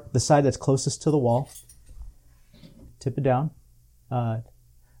the side that's closest to the wall. Tip it down. I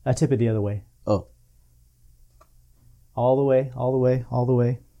tip it the other way. Oh. All the way.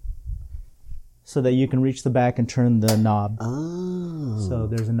 So that you can reach the back and turn the knob. Oh. So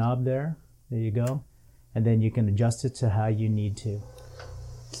there's a knob there. There you go. And then you can adjust it to how you need to.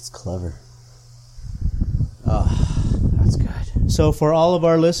 It's clever. Oh, that's good. So for all of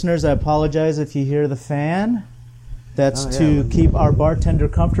our listeners, I apologize if you hear the fan. That's to keep our bartender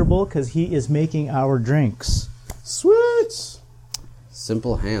comfortable because he is making our drinks. Sweet.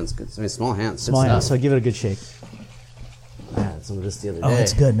 Simple hands. Good. I mean, small hands. Small hands. So give it a good shake. I had some of this the other day. Oh,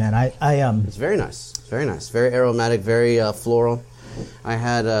 it's good, man. It's very nice. It's very nice. Very aromatic. Very floral. I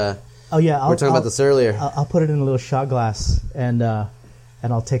had. Oh yeah, we were talking about this earlier. I'll put it in a little shot glass, and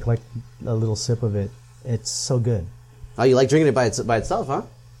and I'll take like a little sip of it. It's so good. Oh, you like drinking it by itself, huh?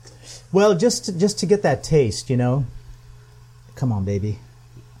 Well, just to get that taste, you know. Come on, baby.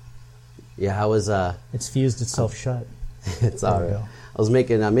 Yeah, how was It's fused itself shut. It's all right. I was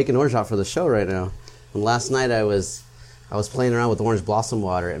making orange drop for the show right now. And last night I was playing around with orange blossom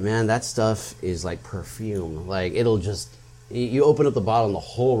water, and man, that stuff is like perfume. Like it'll just, you open up the bottle and the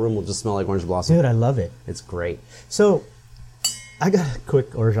whole room will just smell like orange blossom. Dude, I love it. It's great. So, I got a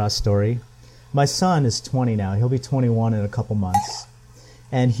quick orgeat story. My son is 20 now. He'll be 21 in a couple months.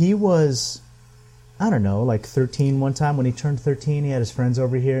 And he was, I don't know, like 13 one time. When he turned 13, he had his friends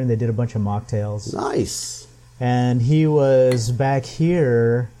over here, and they did a bunch of mocktails. Nice. And he was back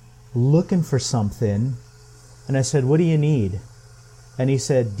here looking for something. And I said, what do you need? And he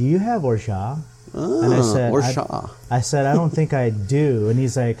said, do you have orgeat? And I said, I said, I don't think I do. And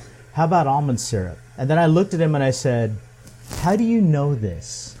he's like, how about almond syrup? And then I looked at him and I said, how do you know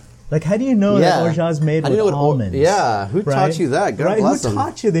this? Like, how do you know that orgeat is made with almonds? Who taught you that? God bless them. Who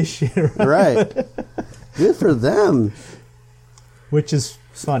taught you this shit? Right. Good for them. Which is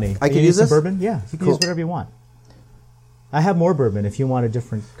funny. I can use this? Bourbon? Yeah, you can use whatever you want. I have more bourbon if you want a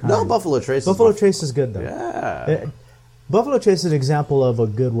different kind. No, Buffalo Trace. Buffalo Trace is good, though. Yeah. Buffalo Trace is an example of a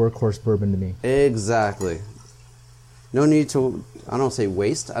good workhorse bourbon to me. Exactly. No need to, I don't say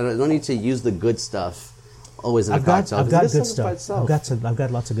waste. I don't need to use the good stuff always in a cocktail. I've got good stuff. I've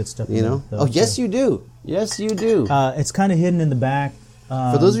got lots of good stuff. You know? Oh, yes, you do. Yes, you do. It's kind of hidden in the back.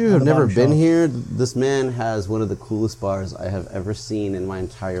 For those of you who have never been here, this man has one of the coolest bars I have ever seen in my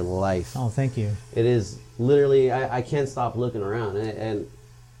entire life. Oh, thank you. It is literally, I can't stop looking around, and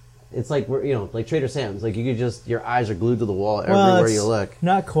it's like like Trader Sam's. Like you could just, your eyes are glued to the wall everywhere you look.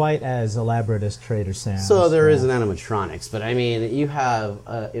 Not quite as elaborate as Trader Sam's. So there is an animatronics, but I mean, you have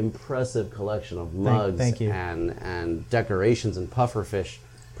an impressive collection of mugs thank you. and decorations and pufferfish.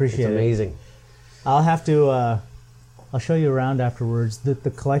 Appreciate it. It's amazing. I'll have to. I'll show you around afterwards. The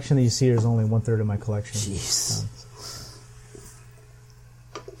collection that you see here is only 1/3 of my collection. Jeez.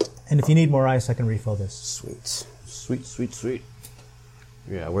 And if you need more ice, I can refill this. Sweet. Sweet, sweet, sweet.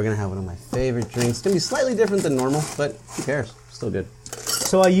 Yeah, we're going to have one of my favorite drinks. It's going to be slightly different than normal, but who cares? Still good.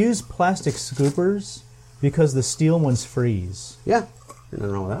 So I use plastic scoopers because the steel ones freeze. Yeah, there's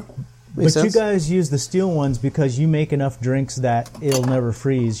nothing wrong with that. Makes sense. You guys use the steel ones because you make enough drinks that it'll never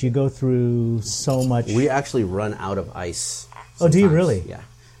freeze. You go through so much. We actually run out of ice. Oh, do you really? Yeah.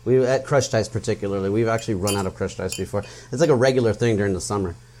 We at crushed ice particularly, we've actually run out of crushed ice before. It's like a regular thing during the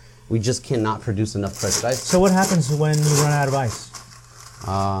summer. We just cannot produce enough crushed ice. So what happens when you run out of ice?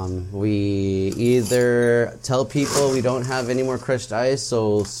 We either tell people we don't have any more crushed ice,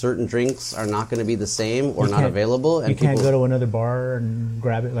 so certain drinks are not going to be the same or not available. And you can't go to another bar and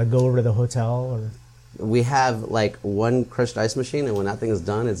grab it, like go over to the hotel? Or we have like one crushed ice machine, and when that thing is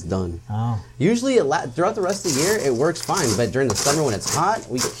done, it's done. Oh. Usually throughout the rest of the year, it works fine, but during the summer when it's hot,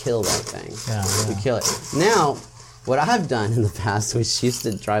 we kill that thing. Yeah. We kill it. Now, what I've done in the past, which used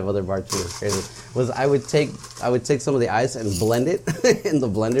to drive other bartenders crazy, was I would take some of the ice and blend it in the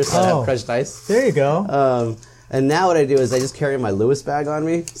blender so I have crushed ice. There you go. And now what I do is I just carry my Lewis bag on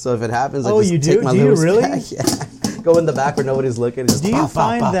me. So if it happens, I just you take do? my do Lewis you really? bag. Yeah. Go in the back where nobody's looking. Just do you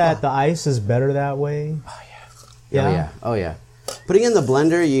find that the ice is better that way? Oh yeah. Oh yeah. Putting it in the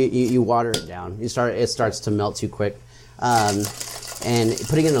blender, you water it down. It starts to melt too quick. And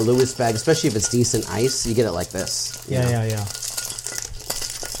putting it in a Lewis bag, especially if it's decent ice, you get it like this. Yeah.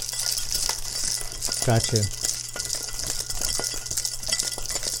 Gotcha.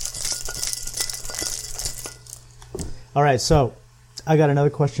 All right, so I got another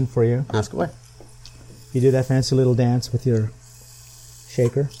question for you. Ask away. You do that fancy little dance with your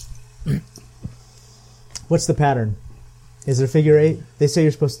shaker. What's the pattern? Is it a figure eight? They say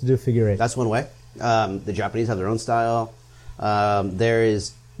you're supposed to do a figure eight. That's one way. The Japanese have their own style. There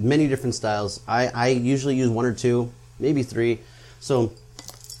is many different styles. I usually use one or two, maybe three. So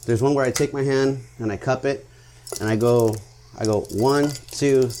there's one where I take my hand and I cup it, and I go 1,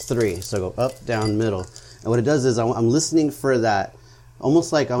 2, 3. So I go up, down, middle. And what it does is I'm listening for that,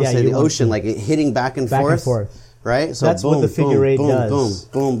 almost like I would say the ocean, like it hitting back and forth. Right? So that's boom, what the figure eight does.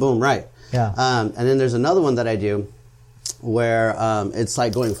 Boom, boom, boom, right. Yeah. And then there's another one that I do where it's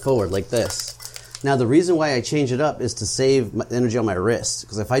like going forward like this. Now, the reason why I change it up is to save energy on my wrist.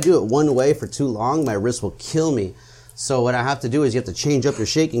 Because if I do it one way for too long, my wrist will kill me. So what I have to do is you have to change up your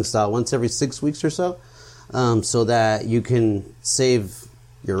shaking style once every 6 weeks or so that you can save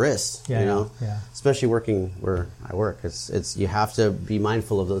your wrist, Yeah. Especially working where I work. It's you have to be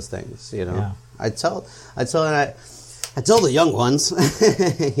mindful of those things, Yeah. I tell the young ones,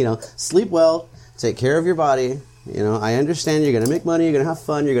 sleep well, take care of your body, You know, I understand you're going to make money, you're going to have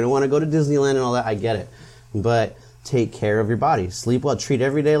fun, you're going to want to go to Disneyland and all that. I get it. But take care of your body. Sleep well. Treat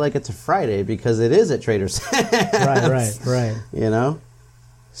every day like it's a Friday because it is at Trader Sam's. Right. You know?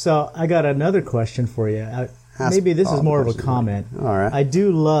 So I got another question for you. Maybe this is more of a comment. All right. I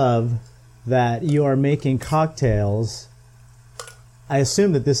do love that you are making cocktails. I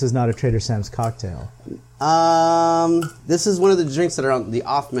assume that this is not a Trader Sam's cocktail. This is one of the drinks that are on the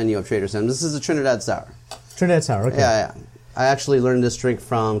off menu of Trader Sam's. This is a Trinidad Sour. Trinidad Sour, okay. Yeah. I actually learned this drink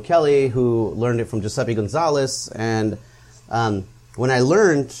from Kelly, who learned it from Giuseppe Gonzalez. And when I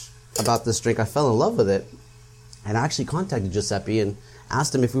learned about this drink, I fell in love with it. And I actually contacted Giuseppe and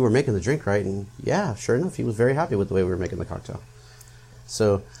asked him if we were making the drink right. And yeah, sure enough, he was very happy with the way we were making the cocktail.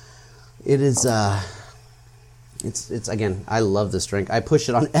 So it is, it's again, I love this drink. I push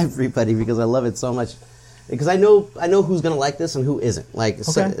it on everybody because I love it so much. Because I know who's going to like this and who isn't. Like,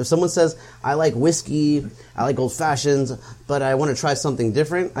 if someone says, I like whiskey, I like old fashions, but I want to try something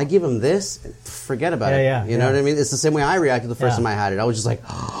different, I give them this, forget about it. You know what I mean? It's the same way I reacted the first time I had it. I was just like,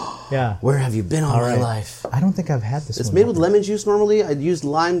 where have you been all my life? I don't think I've had this It's made with lemon juice normally. I'd used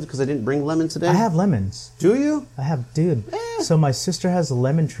lime because I didn't bring lemon today. I have lemons. Do you? I have, dude. So my sister has a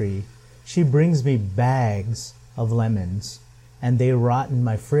lemon tree. She brings me bags of lemons, and they rot in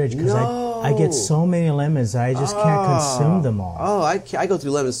my fridge because I get so many lemons I just can't consume them all. Oh, I go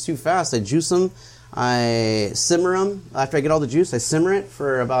through lemons too fast. I juice them. I simmer them. After I get all the juice, I simmer it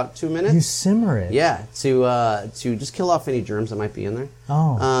for about 2 minutes. You simmer it? Yeah, to just kill off any germs that might be in there.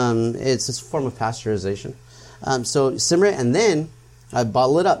 It's a form of pasteurization. So simmer it, and then I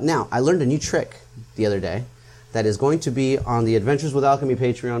bottle it up. Now, I learned a new trick the other day that is going to be on the Adventures with Alchemy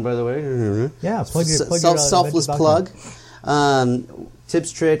Patreon, by the way. Yeah, plug your selfless plug.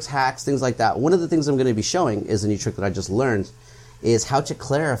 Tips, tricks, hacks, things like that. One of the things I'm going to be showing is a new trick that I just learned, is how to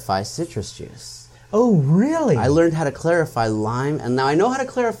clarify citrus juice. Oh, really? I learned how to clarify lime, and now I know how to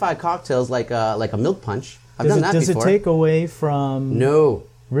clarify cocktails like a milk punch. I've done that before. Does it take away from... No.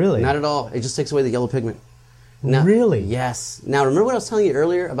 Really? Not at all. It just takes away the yellow pigment. Now, really? Yes. Now, remember what I was telling you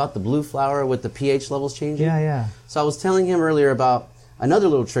earlier about the blue flower with the pH levels changing? Yeah. So I was telling him earlier about another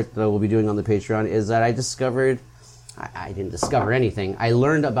little trick that I will be doing on the Patreon is that I discovered... I didn't discover anything. I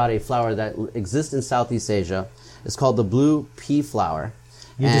learned about a flower that exists in Southeast Asia. It's called the blue pea flower.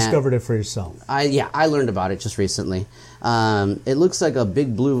 You discovered it for yourself. I learned about it just recently. It looks like a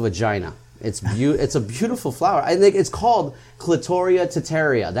big blue vagina. It's a beautiful flower. I think it's called Clitoria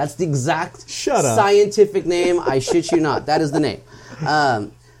tetaria. That's the exact scientific name. I shit you not. That is the name.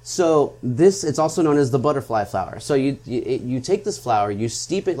 So it's also known as the butterfly flower. So you take this flower, you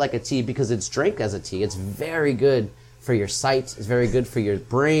steep it like a tea because it's drank as a tea. It's very good for your sight. It's very good for your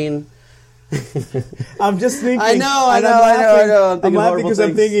brain. I'm just thinking. I know. I'm laughing because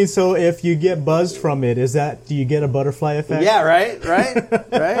I'm thinking. So if you get buzzed from it, do you get a butterfly effect? Yeah, right.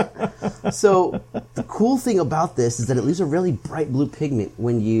 So the cool thing about this is that it leaves a really bright blue pigment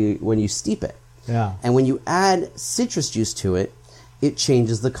when you steep it. Yeah. And when you add citrus juice to it, it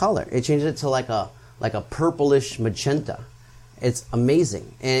changes the color. It changes it to like a purplish magenta. It's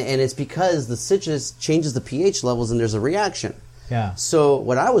amazing, and it's because the citrus changes the pH levels and there's a reaction. Yeah. So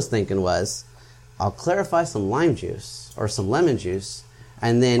what I was thinking was, I'll clarify some lime juice or some lemon juice,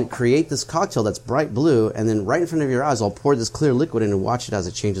 and then create this cocktail that's bright blue, and then right in front of your eyes, I'll pour this clear liquid in and watch it as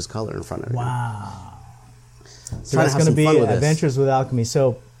it changes color in front of you. Wow. So that's going to be Adventures with Alchemy.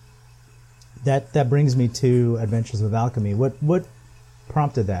 So that brings me to Adventures with Alchemy. What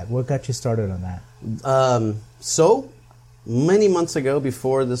prompted that? What got you started on that? So many months ago,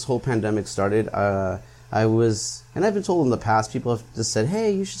 before this whole pandemic started, I was, and I've been told in the past, people have just said,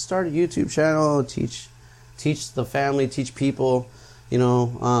 hey, you should start a YouTube channel, teach the family, teach people,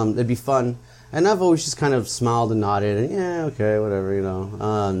 it'd be fun. And I've always just kind of smiled and nodded, and yeah, okay, whatever,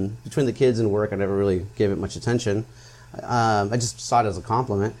 Between the kids and work, I never really gave it much attention. I just saw it as a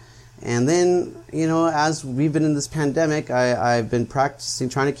compliment. And then, as we've been in this pandemic, I've been practicing,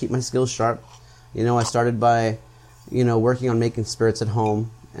 trying to keep my skills sharp. I started by, working on making spirits at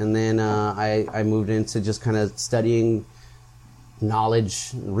home. And then I moved into just kind of studying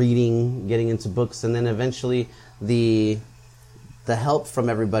knowledge, reading, getting into books. And then eventually the help from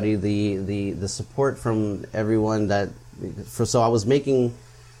everybody, the support from everyone so I was making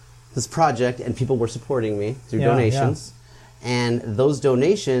this project and people were supporting me through donations. And those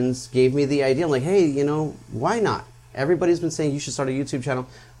donations gave me the idea. I'm like, hey, why not? Everybody's been saying you should start a YouTube channel.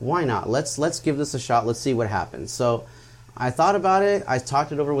 Why not? Let's give this a shot. Let's see what happens. So I thought about it. I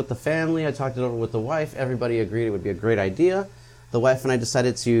talked it over with the family. I talked it over with the wife. Everybody agreed it would be a great idea. The wife and I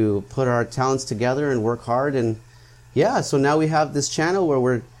decided to put our talents together and work hard. And yeah, so now we have this channel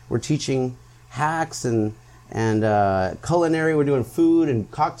where we're teaching hacks and culinary. We're doing food and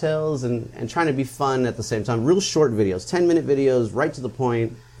cocktails and trying to be fun at the same time. Real short videos, 10-minute videos, right to the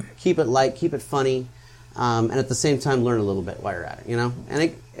point. Keep it light, keep it funny, and at the same time learn a little bit while you're at it, you know?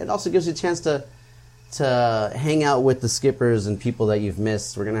 And it also gives you a chance to hang out with the skippers and people that you've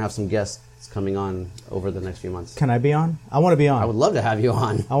missed. We're going to have some guests coming on over the next few months. Can I be on? I want to be on. I would love to have you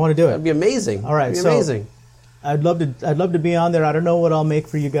on. I want to do it. That'd be amazing. All right, That'd be amazing. I'd love to be on there. I don't know what I'll make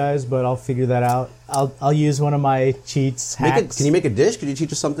for you guys, but I'll figure that out. I'll use one of my cheats, hacks. Can you make a dish? Could you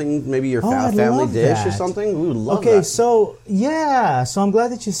teach us something, maybe your I'd family love dish that. or something? We would love that. Okay, so I'm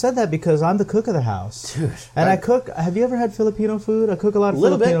glad that you said that because I'm the cook of the house. Dude, and I cook. Have you ever had Filipino food? I cook a lot of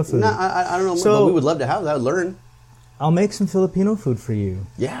Filipino food. No, I don't know, so, but we would love to have that. Learn. I'll make some Filipino food for you.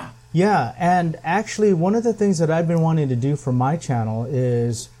 Yeah. Yeah, and actually one of the things that I've been wanting to do for my channel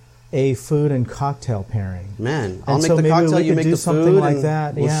is a food and cocktail pairing. Man, I'll make the cocktail, you make the food. Something like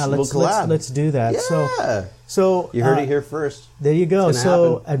that. Yeah, let's do that. Yeah. So you heard it here first. There you go.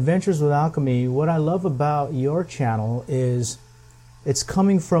 So happen. Adventures with Alchemy, what I love about your channel is it's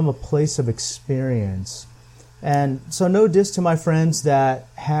coming from a place of experience. And so no diss to my friends that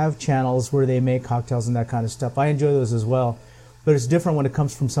have channels where they make cocktails and that kind of stuff. I enjoy those as well. But it's different when it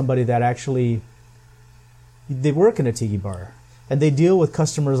comes from somebody that actually, they work in a tiki bar and they deal with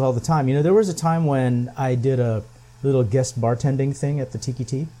customers all the time. You know, there was a time when I did a little guest bartending thing at the Tiki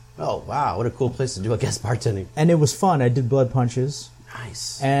Tea. Oh, wow. What a cool place to do a guest bartending. And it was fun. I did blood punches.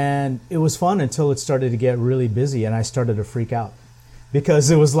 Nice. And it was fun until it started to get really busy and I started to freak out because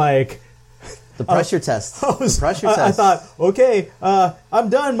it was like, the pressure test. I thought, okay, I'm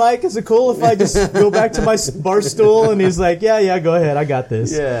done, Mike. Is it cool if I just go back to my bar stool? And he's like, yeah, go ahead. I got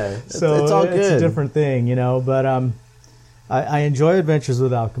this. Yeah. So it's all good. It's a different thing, you know. But I enjoy Adventures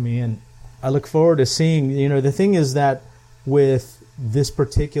with Alchemy, and I look forward to seeing, you know, the thing is that with this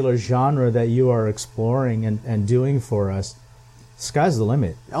particular genre that you are exploring and doing for us, sky's the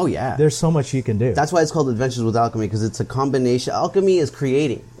limit. Oh, yeah. There's so much you can do. That's why it's called Adventures with Alchemy, because it's a combination. Alchemy is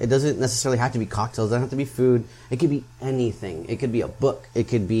creating. It doesn't necessarily have to be cocktails. It doesn't have to be food. It could be anything. It could be a book. It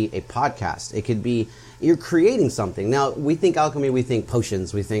could be a podcast. It could be, you're creating something. Now, we think alchemy, we think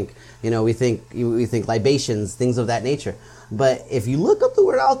potions. We think, we think libations, things of that nature. But if you look up the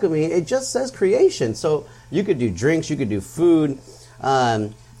word alchemy, it just says creation. So you could do drinks. You could do food.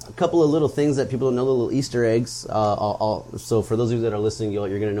 A couple of little things that people don't know, little Easter eggs. So for those of you that are listening, you're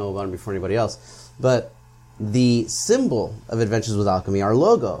going to know about them before anybody else. But the symbol of Adventures with Alchemy, our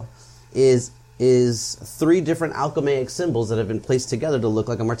logo, is 3 different alchemaic symbols that have been placed together to look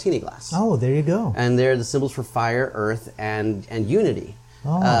like a martini glass. Oh, there you go. And they're the symbols for fire, earth, and unity.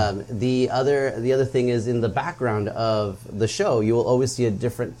 Oh. The other thing is in the background of the show, you will always see a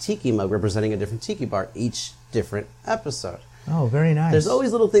different tiki mug representing a different tiki bar each different episode. Oh, very nice. There's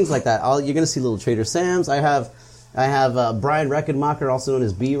always little things like that. You're going to see little Trader Sam's. I have Brian Reckenmacher, also known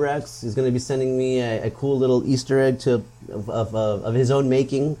as B-Rex. He's going to be sending me a cool little Easter egg of his own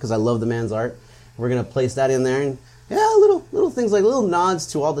making because I love the man's art. We're going to place that in there. And yeah, little things like little nods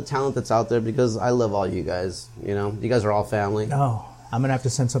to all the talent that's out there because I love all you guys. You know, you guys are all family. Oh, I'm going to have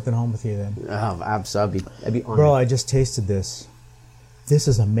to send something home with you then. Oh, absolutely. I'd be honored. Bro, I just tasted this. This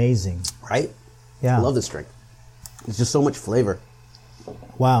is amazing. Right? Yeah. I love this drink. It's just so much flavor.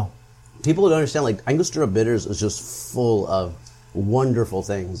 Wow. People don't understand, like, Angostura Bitters is just full of wonderful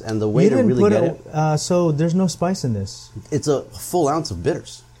things. And the way to really get it... so there's no spice in this? It's a full ounce of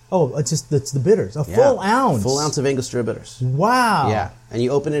bitters. Oh, it's the bitters. Full ounce? Full ounce of Angostura Bitters. Wow. Yeah. And you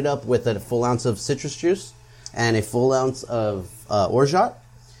open it up with a full ounce of citrus juice and a full ounce of orgeat.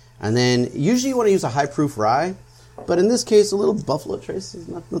 And then usually you want to use a high-proof rye. But in this case, a little Buffalo Trace. There's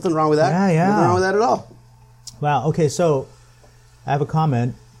nothing wrong with that. Yeah. Nothing wrong with that at all. Wow. Okay, so I have a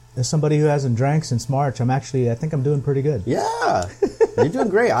comment. As somebody who hasn't drank since March, I think I'm doing pretty good. Yeah. You're doing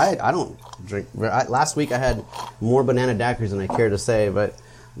great. I don't drink. Last week I had more banana daiquiris than I care to say, but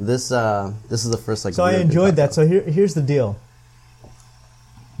this is the first like. So I enjoyed that. So here's the deal.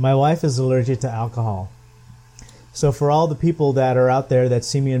 My wife is allergic to alcohol. So for all the people that are out there that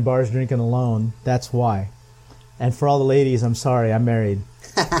see me in bars drinking alone, that's why. And for all the ladies, I'm sorry, I'm married.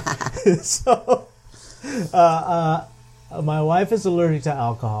 So my wife is allergic to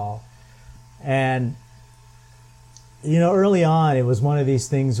alcohol. And, you know, early on, it was one of these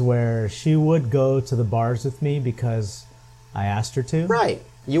things where she would go to the bars with me because I asked her to. Right.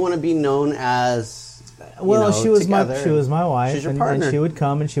 You want to be known as, she was my wife. She's your partner. And she would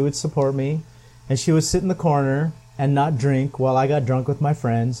come and she would support me. And she would sit in the corner and not drink while I got drunk with my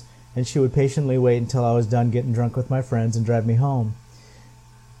friends. And she would patiently wait until I was done getting drunk with my friends and drive me home.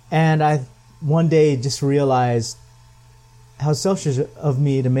 And I one day just realized how selfish of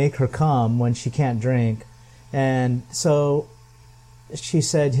me to make her come when she can't drink And so she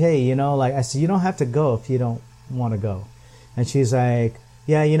said, hey, I said, you don't have to go if you don't want to go. And she's like,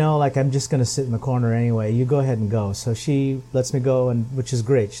 yeah, I'm just going to sit in the corner anyway. You go ahead and go. So she lets me go, which is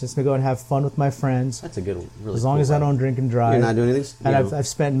great. She lets me go and have fun with my friends. That's a good, really as long cool as I don't drink and drive. You're not doing anything? And I've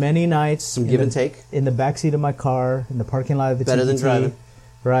spent many nights. Some give and take? In the backseat of my car, in the parking lot of the Better TPT, than driving.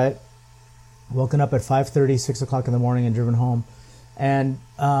 Right. Woken up at 5:30, 6 o'clock in the morning and driven home. And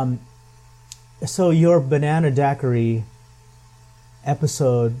so your banana daiquiri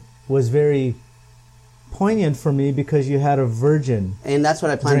episode was very poignant for me because you had a virgin. And that's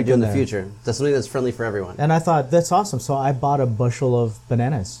what I plan to do in the there. future. That's something that's friendly for everyone. And I thought, that's awesome. So I bought a bushel of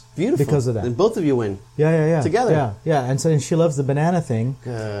bananas. Beautiful. Because of that. And both of you win. Yeah. Together. Yeah. And so she loves the banana thing.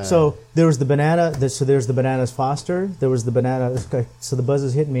 Good. So there was the banana. So there's the bananas Foster. There was the banana. Okay, so the buzz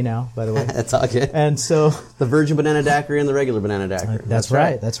is hitting me now, by the way. That's all good. And so the virgin banana daiquiri and the regular banana daiquiri. That's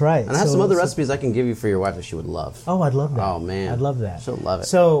right. And I have some other recipes I can give you for your wife that she would love. Oh, I'd love that. Oh, man. I'd love that. She'll love it.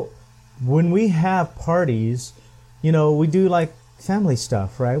 So when we have parties, we do like family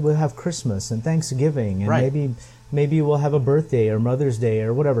stuff, right? We'll have Christmas and Thanksgiving, and right. maybe we'll have a birthday or Mother's Day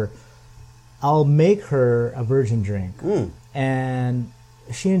or whatever. I'll make her a virgin drink, and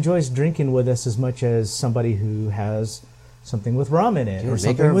she enjoys drinking with us as much as somebody who has something with rum in it or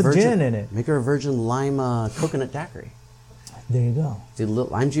something with gin in it. Make her a virgin lime coconut daiquiri. There you go. Do a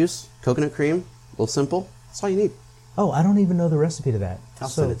little lime juice, coconut cream, a little simple. That's all you need. Oh, I don't even know the recipe to that. I'll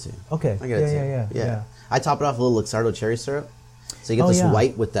send it to you. Okay. I get it to you. Yeah. I top it off with a little Luxardo cherry syrup. So you get this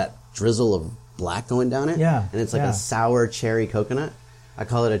white with that drizzle of black going down it. Yeah. And it's like a sour cherry coconut. I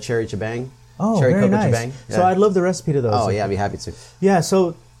call it a cherry chibang. Oh, cherry very cocoa nice. chibang. Yeah. So I'd love the recipe to those. Oh, yeah, I'd be happy to. Yeah,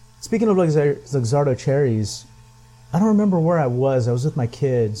 so speaking of Luxardo cherries, I don't remember where I was. I was with my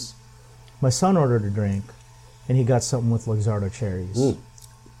kids. My son ordered a drink, and he got something with Luxardo cherries.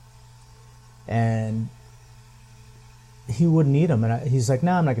 And he wouldn't eat them, and he's like,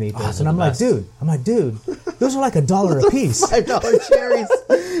 "No, I'm not going to eat those." And I'm like, "Dude, those are like $1 a piece. $5 cherries.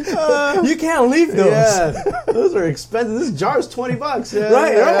 You can't leave those. Yeah, those are expensive. This jar is $20. Yeah,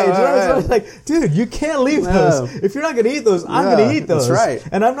 right. Yeah. I was like, dude, you can't leave those. If you're not going to eat those, I'm going to eat those. That's right.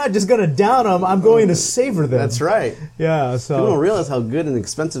 And I'm not just going to down them. I'm going to savor them. That's right. Yeah. So people don't realize how good and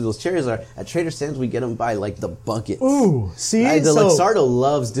expensive those cherries are. At Trader Sam's, we get them by like the buckets. Ooh, see, the Luxardo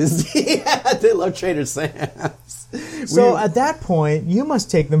loves Disney. They love Trader Sam's. So at that point, you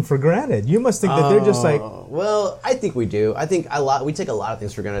must take them for granted. You must think that they're just like... Well, I think we do. I think we take a lot of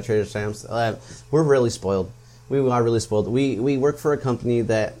things for granted at Trader Sam's. We're really spoiled. We are really spoiled. We work for a company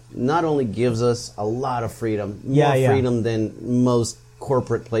that not only gives us a lot of freedom, more freedom than most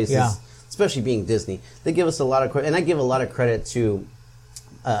corporate places, especially being Disney. They give us a lot of credit, and I give a lot of credit to,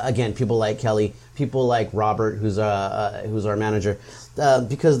 again, people like Kelly, people like Robert, who's our manager,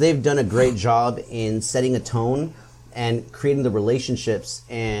 because they've done a great job in setting a tone and creating the relationships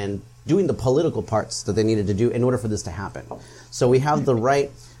and doing the political parts that they needed to do in order for this to happen. So we have the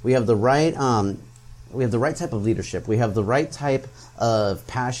right type of leadership. We have the right type of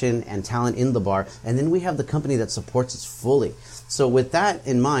passion and talent in the bar, and then we have the company that supports us fully. So with that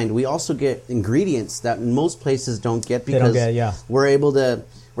in mind, we also get ingredients that most places don't get because we're able to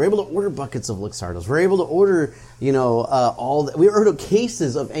order buckets of Luxardos. We're able to order, we order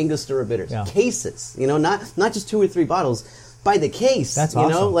cases of Angostura bitters. Yeah. Cases, not just 2 or 3 bottles, by the case. That's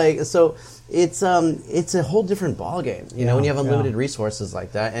awesome. So it's a whole different ballgame, when you have unlimited resources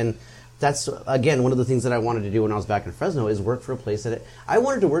like that. And that's, again, one of the things that I wanted to do when I was back in Fresno is work for a place I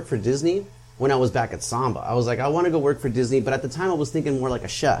wanted to work for Disney when I was back at Samba. I was like, I want to go work for Disney, but at the time I was thinking more like a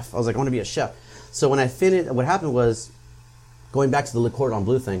chef. I was like, I want to be a chef. So when I finished, what happened was, going back to the Le Cordon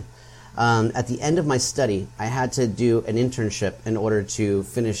Bleu thing, at the end of my study, I had to do an internship in order to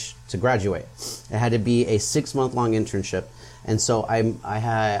graduate. It had to be a 6-month-long internship. And so I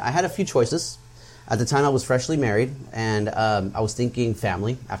had a few choices. At the time, I was freshly married, and I was thinking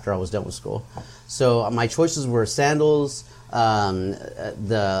family after I was done with school. So my choices were Sandals,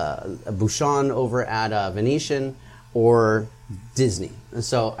 the Bouchon over at Venetian, or Disney. And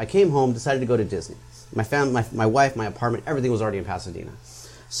so I came home, decided to go to Disney. My family, my wife, my apartment, everything was already in Pasadena.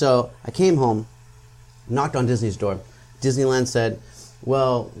 So I came home, knocked on Disney's door. Disneyland said,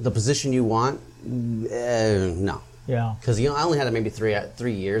 well, the position you want, no. Yeah. Because I only had maybe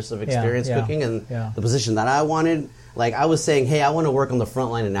 3 years of experience cooking, and the position that I wanted, like I was saying, hey, I want to work on the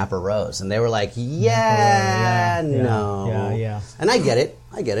front line in Napa Rose, and they were like, no. Yeah. And I get it.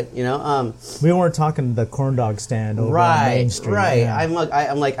 We weren't talking the corn dog stand over on Main Street. Right. Yeah. I'm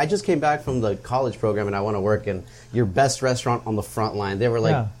like, I just came back from the college program, and I want to work in your best restaurant on the front line. They were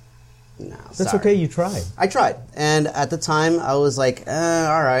like, no, that's sorry. okay. You tried. I tried, and at the time, I was like,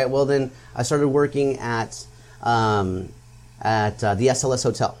 all right. Well, then I started working at at the SLS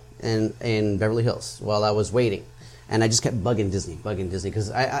Hotel in Beverly Hills while I was waiting. And I just kept bugging Disney, because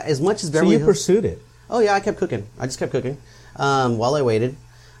I as much as Beverly Hills... So you pursued it? Oh, yeah, I kept cooking. I just kept cooking while I waited.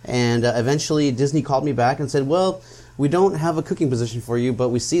 And eventually Disney called me back and said, well, we don't have a cooking position for you, but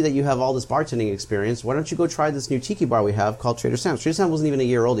we see that you have all this bartending experience. Why don't you go try this new tiki bar we have called Trader Sam's? Trader Sam's wasn't even a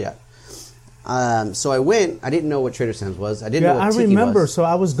year old yet. So I went. I didn't know what Trader Sam's was. I didn't know what tiki remember. was. So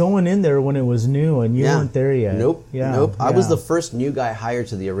I was going in there when it was new, and you weren't there yet. Nope. I was the first new guy hired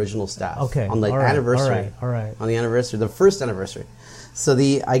to the original staff. Okay. On the anniversary. All right. On the anniversary, the first anniversary. So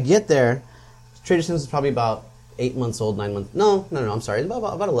I get there. Trader Sam's is probably about 8 months old, 9 months. No. I'm sorry.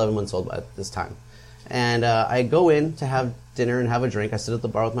 About 11 months old at this time. And I go in to have dinner and have a drink. I sit at the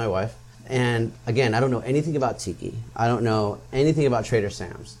bar with my wife. And again, I don't know anything about tiki. I don't know anything about Trader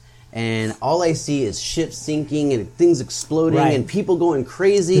Sam's. And all I see is shit sinking and things exploding and people going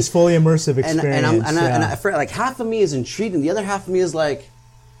crazy. This fully immersive experience. And I like half of me is intrigued and the other half of me is like,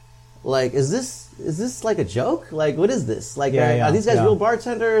 is this like a joke? Like, what is this? Like, are these guys real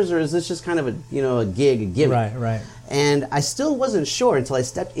bartenders, or is this just kind of a gig, a gimmick? Right. And I still wasn't sure until I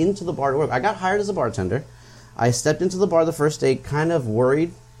stepped into the bar to work. I got hired as a bartender. I stepped into the bar the first day, kind of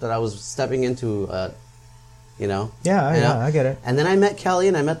worried that I was stepping into I get it. And then I met Kelly,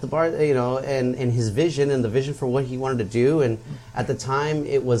 and I met the bar, and his vision and the vision for what he wanted to do. And at the time,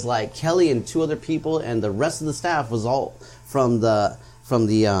 it was like Kelly and 2 other people, and the rest of the staff was all from the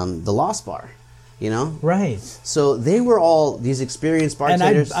Lost Bar, Right. So they were all these experienced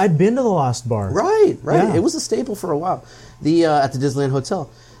bartenders. And I'd been to the Lost Bar. Right. Yeah. It was a staple for a while. At the Disneyland Hotel.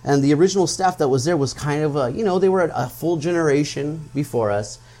 And the original staff that was there was kind of they were a full generation before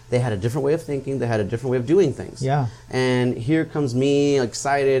us. They had a different way of thinking. They had a different way of doing things. Yeah. And here comes me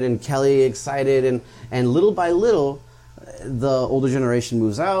excited and Kelly excited. And little by little, the older generation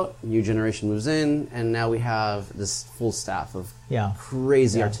moves out, new generation moves in, and now we have this full staff of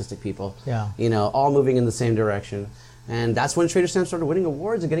crazy artistic people. Yeah. All moving in the same direction. And that's when Trader Sam's started winning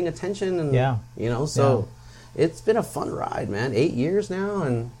awards and getting attention. And, so it's been a fun ride, man. 8 years now.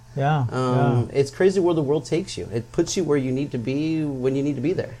 And it's crazy where the world takes you. It puts you where you need to be when you need to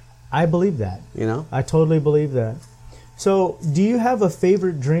be there. I believe that. I totally believe that. So, do you have a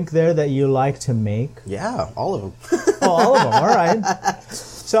favorite drink there that you like to make? Yeah, all of them. All of them. All right.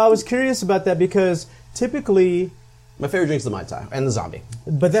 So I was curious about that because typically... My favorite drink is the Mai Tai and the Zombie.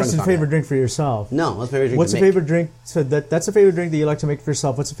 But that's your favorite drink for yourself. No, that's my favorite drink What's to a favorite drink? So that's a favorite drink that you like to make for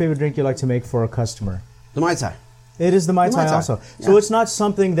yourself. What's a favorite drink you like to make for a customer? The Mai Tai. It is the Mai Tai also. Yeah. So it's not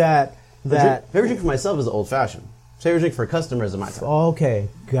something that... Favorite drink for myself is the Old Fashioned. Favorite drink for a customer is the Mai Tai. Okay,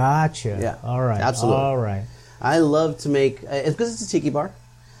 gotcha. Yeah. All right. Absolutely. All right. I love to make... It's because it's a tiki bar.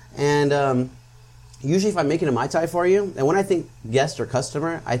 And usually if I'm making a Mai Tai for you, and when I think guest or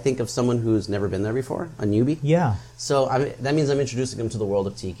customer, I think of someone who's never been there before, a newbie. Yeah. So that means I'm introducing them to the world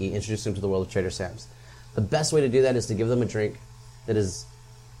of tiki, introducing them to the world of Trader Sam's. The best way to do that is to give them a drink that is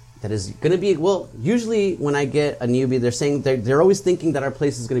going to be, usually when I get a newbie, they're saying, they're always thinking that our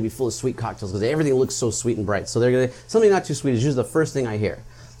place is going to be full of sweet cocktails because everything looks so sweet and bright. So they're going to, something not too sweet is usually the first thing I hear.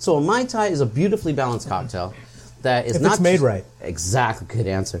 So a Mai Tai is a beautifully balanced cocktail that is if it's made right. Exactly, good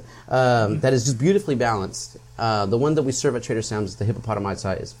answer. That is just beautifully balanced. The one that we serve at Trader Sam's, the Hippopotame Mai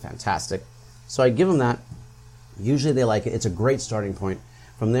Tai, is fantastic. So I give them that. Usually they like it. It's a great starting point.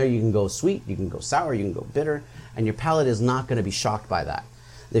 From there you can go sweet, you can go sour, you can go bitter, and your palate is not going to be shocked by that.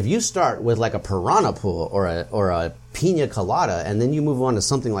 If you start with like a piranha pool or a pina colada, and then you move on to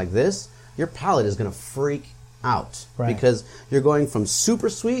something like this, your palate is going to freak out. Right. Because you're going from super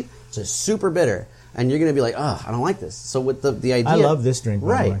sweet to super bitter. And you're going to be like, I don't like this. So with the idea... I love this drink, by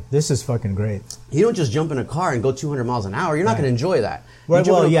the right. way. This is fucking great. You don't just jump in a car and go 200 miles an hour. You're not going to enjoy that. Right, you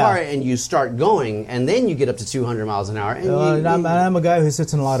jump in a car and you start going, and then you get up to 200 miles an hour. And I'm a guy who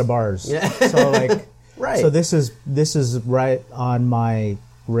sits in a lot of bars. Yeah. So like, right. So this is right on my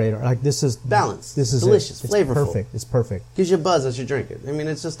radar. Like this is balanced. This is delicious, it's flavorful. Perfect. It's perfect. Gives you a buzz as you drink it. I mean,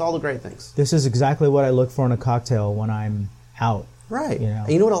 it's just all the great things. This is exactly what I look for in a cocktail when I'm out. Right. And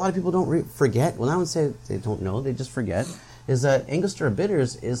you know what a lot of people don't forget? Well, I would say they don't know, they just forget, is that Angostura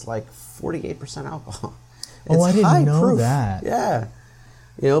Bitters is like 48% alcohol. Oh, I didn't know that. Yeah.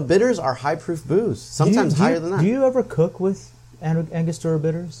 Bitters are high-proof booze, sometimes higher than that. Do you ever cook with Angostura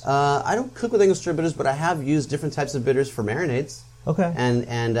Bitters? I don't cook with Angostura Bitters, but I have used different types of bitters for marinades. Okay.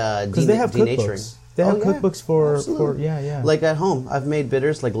 And because they have cookbooks. They have cookbooks for Like at home, I've made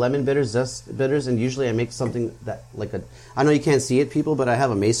bitters, like lemon bitters, zest bitters, and usually I make something that, I know you can't see it, people, but I have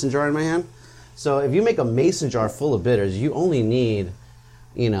a mason jar in my hand. So if you make a mason jar full of bitters, you only need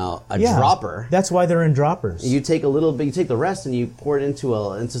a dropper. That's why they're in droppers. You take a little bit, you take the rest and you pour it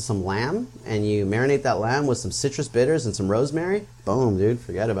into some lamb, and you marinate that lamb with some citrus bitters and some rosemary. Boom, dude,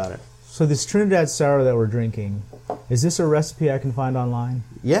 forget about it. So this Trinidad Sour that we're drinking, is this a recipe I can find online?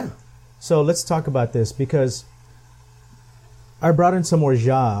 Yeah. So let's talk about this, because I brought in some orgeat.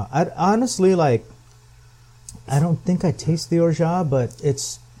 I honestly, I don't think I taste the orgeat, but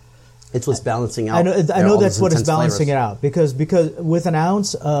it's what's balancing out. I know that's what is balancing it out, because with an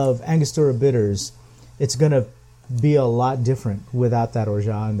ounce of Angostura bitters, it's going to be a lot different without that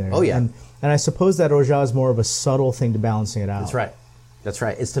orgeat in there. Oh yeah, and I suppose that orgeat is more of a subtle thing to balancing it out. That's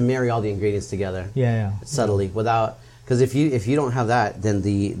right. It's to marry all the ingredients together. Yeah. Subtly, because if you don't have that, then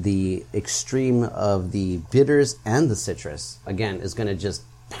the extreme of the bitters and the citrus again is going to just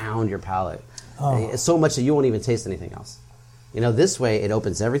pound your palate. So much that you won't even taste anything else. This way it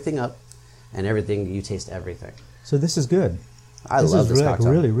opens everything up, and you taste everything. So this is good. I love this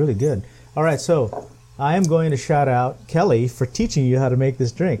cocktail. Really, really good. All right, so I am going to shout out Kelly for teaching you how to make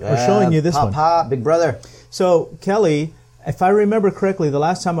this drink, or showing you this one. Pop, big brother. So Kelly, if I remember correctly, the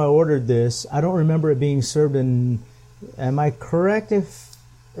last time I ordered this, I don't remember it being served in. Am I correct?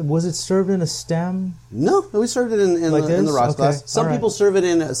 Was it served in a stem? No, we served it in the rocks glass. Some people serve it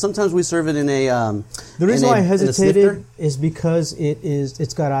in. Sometimes we serve it in a. The reason why I hesitated is because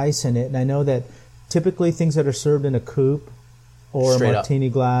it's got ice in it, and I know that typically things that are served in a coupe or a martini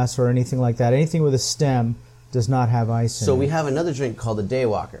glass or anything like that, anything with a stem does not have ice in it. So we have another drink called the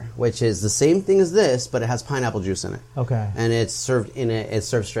Daywalker, which is the same thing as this, but it has pineapple juice in it. Okay. And it's served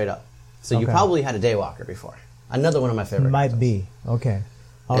straight up. So you probably had a Daywalker before. Another one of my favorite. Might be. Okay.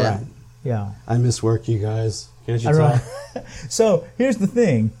 All right. Yeah. I miss work, you guys. Can't you tell? So here's the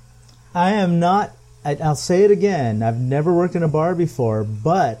thing. I am not, I'll say it again, I've never worked in a bar before,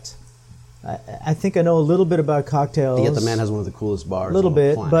 but I think I know a little bit about cocktails. Yet the man has one of the coolest bars. A little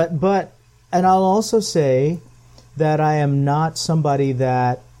bit, but and I'll also say that I am not somebody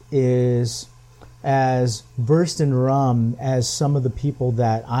that is as versed in rum as some of the people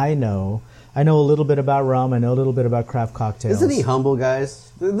that I know. I know a little bit about rum. I know a little bit about craft cocktails. Isn't he humble, guys?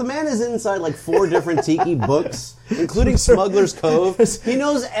 The man is inside 4 different tiki books, including Smuggler's Cove. He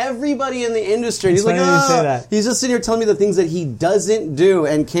knows everybody in the industry. He's he's just sitting here telling me the things that he doesn't do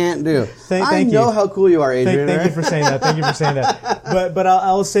and can't do. I know how cool you are, Adrian. Thank you for saying that. Thank you for saying that. But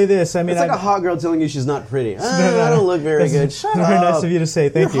I'll say this. I mean, it's like a hot girl telling you she's not pretty. I don't look very good. Shut up. Very nice of you to say.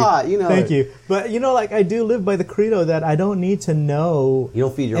 Thank you. You're hot. Thank you. But I do live by the credo that I don't need to know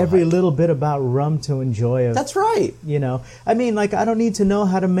every little bit about rum to enjoy it. That's right. I mean, I don't need to know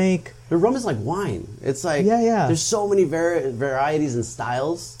how to make. The rum is like wine. It's like there's so many varieties and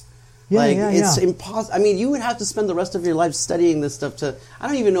styles. It's impossible. I mean, you would have to spend the rest of your life studying this stuff I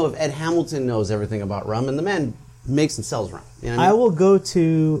don't even know if Ed Hamilton knows everything about rum, and the man makes and sells rum. You know what I mean? I will go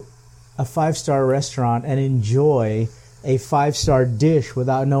to a 5-star restaurant and enjoy a 5-star dish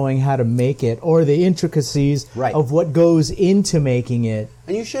without knowing how to make it or the intricacies of what goes into making it.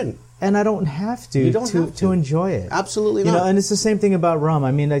 And you shouldn't. And I don't have to to enjoy it. Absolutely not. And it's the same thing about rum.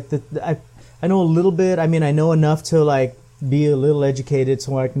 I mean, I know a little bit. I mean, I know enough to be a little educated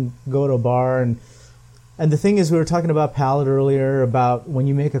so I can go to a bar and the thing is, we were talking about palate earlier, about when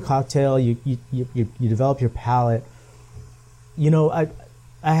you make a cocktail, you develop your palate.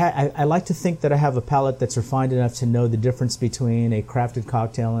 I like to think that I have a palate that's refined enough to know the difference between a crafted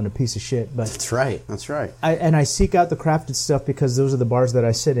cocktail and a piece of shit. But that's right. That's right. I seek out the crafted stuff because those are the bars that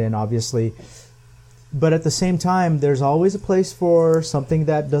I sit in, obviously. But at the same time, there's always a place for something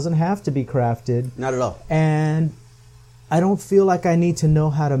that doesn't have to be crafted. Not at all. And I don't feel like I need to know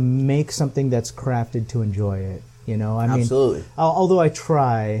how to make something that's crafted to enjoy it. Absolutely. Although I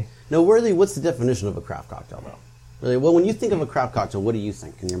try. No, really, what's the definition of a craft cocktail, though? Really, well, when you think of a craft cocktail, what do you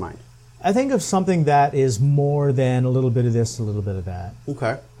think in your mind? I think of something that is more than a little bit of this, a little bit of that.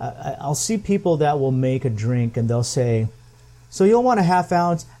 Okay. I'll see people that will make a drink and they'll say, so you'll want a half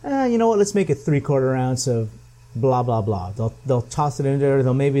ounce? You know what, let's make it 3/4 ounce of blah, blah, blah. They'll toss it in there.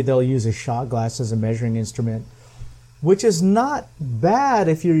 They'll use a shot glass as a measuring instrument, which is not bad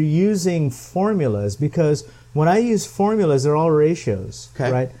if you're using formulas, because when I use formulas, they're all ratios,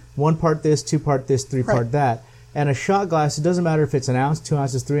 right? 1 part this, 2 part this, 3 part that. And a shot glass, it doesn't matter if it's 1 ounce, 2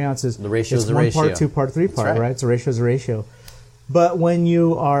 ounces, 3 ounces. The ratio is a ratio. It's 1 part, 2 part, 3 part, right? So a ratio is a ratio. But when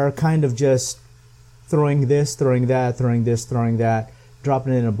you are kind of just throwing this, throwing that, throwing this, throwing that,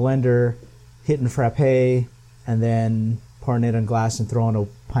 dropping it in a blender, hitting frappe, and then pouring it in glass and throwing a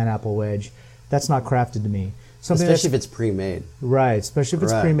pineapple wedge, that's not crafted to me. Especially if it's pre-made. Right, especially if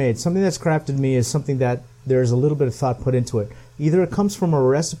it's pre-made. Something that's crafted to me is something that there's a little bit of thought put into it. Either it comes from a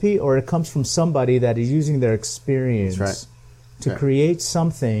recipe or it comes from somebody that is using their experience to create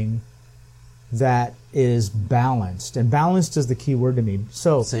something that is balanced. And balanced is the key word to me.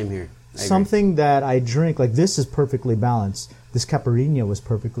 So same here. Something that I drink, like this is perfectly balanced. This Caipirinha was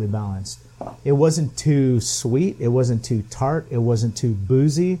perfectly balanced. It wasn't too sweet. It wasn't too tart. It wasn't too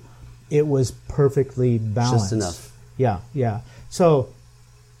boozy. It was perfectly balanced. Just enough. Yeah. So,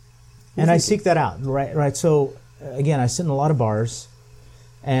 and I seek that out, right? So, again, I sit in a lot of bars,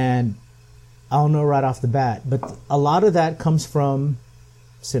 and I'll know right off the bat. But a lot of that comes from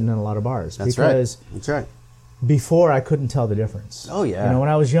sitting in a lot of bars. That's right. Before, I couldn't tell the difference. Oh, yeah. When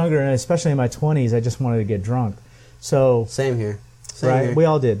I was younger, and especially in my 20s, I just wanted to get drunk. So same here. Right? We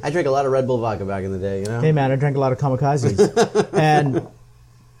all did. I drank a lot of Red Bull vodka back in the day, Hey, man, I drank a lot of kamikazes. And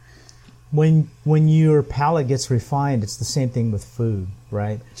when your palate gets refined, it's the same thing with food,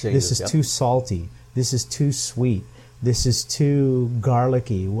 right? This is too salty. This is too sweet. This is too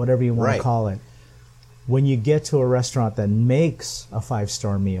garlicky, whatever you want to call it. When you get to a restaurant that makes a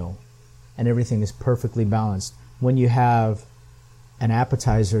 5-star meal and everything is perfectly balanced, when you have an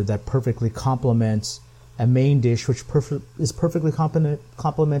appetizer that perfectly complements a main dish, which is perfectly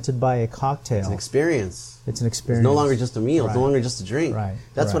complemented by a cocktail. It's an experience. It's no longer just a meal. It's no longer just a drink.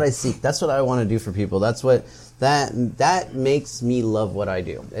 That's what I seek. That's what I want to do for people. That's what that makes me love what I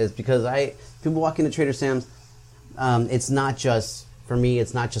do. Is because people walk into Trader Sam's. It's not just for me.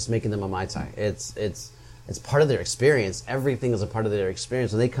 It's not just making them a Mai Tai. It's part of their experience. Everything is a part of their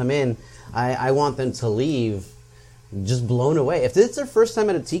experience. When they come in, I want them to leave just blown away. If it's their first time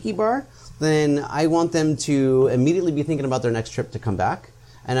at a tiki bar, then I want them to immediately be thinking about their next trip to come back.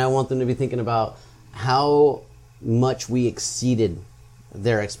 And I want them to be thinking about how much we exceeded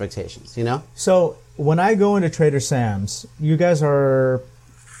their expectations, So when I go into Trader Sam's, you guys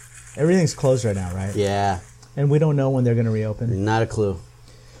everything's closed right now, right? Yeah. And we don't know when they're going to reopen? Not a clue.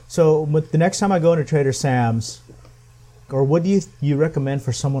 So the next time I go into Trader Sam's, or what do you recommend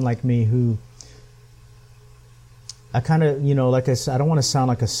for someone like me who... I kind of, like I said, I don't want to sound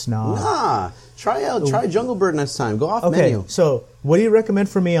like a snob. Nah, try Jungle Bird next time. Go off menu. Okay, so what do you recommend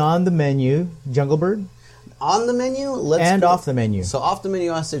for me on the menu? Jungle Bird? On the menu? Off the menu? So off the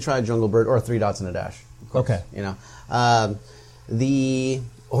menu, I say try Jungle Bird or 3 Dots and a Dash. Okay. You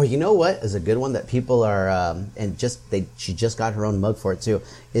know what is a good one that people are, she just got her own mug for it too,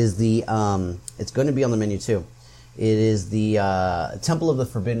 is it's going to be on the menu too. It is the Temple of the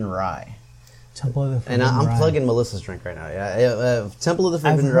Forbidden Rye. Temple of the Forbidden Rye. And I'm Rye. plugging Melissa's drink right now. Yeah, Temple of the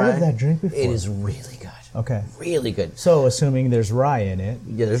Forbidden Rye. I've heard of that drink before. It is really good. Okay. Really good. So, assuming there's rye in it.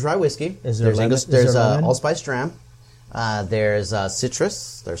 Yeah, there's rye whiskey. Is there lemon? There's allspice dram. There's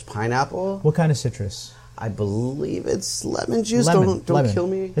citrus. There's pineapple. What kind of citrus? I believe it's lemon juice. Lemon. Don't kill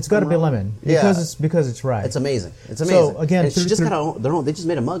me. It's got to be lemon because it's rye. It's amazing. So again, she just got their own. They just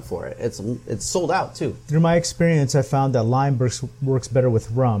made a mug for it. It's sold out too. Through my experience, I found that lime works better with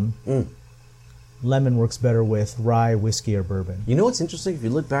rum. Lemon works better with rye, whiskey, or bourbon. You know what's interesting? If you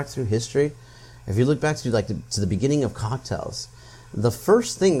look back through history, if you look back to to the beginning of cocktails, the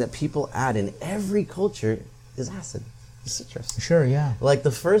first thing that people add in every culture is acid, citrus. Sure, yeah. Like the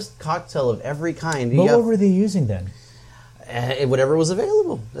first cocktail of every kind. But what were they using then? Whatever was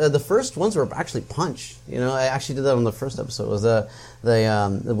available. The first ones were actually punch. I actually did that on the first episode.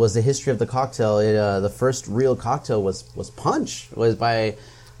 It was the history of the cocktail. The first real cocktail was punch. It was by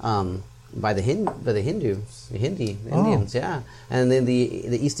the Indians, yeah. And then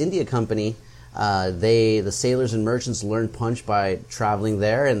the East India Company, the sailors and merchants learned punch by traveling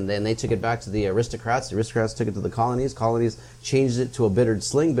there, and then they took it back to the aristocrats. The aristocrats took it to the colonies. Colonies changed it to a bittered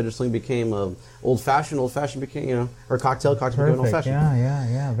sling. Bittered sling became old fashioned. Old fashioned became or cocktail. Cocktail became old fashioned.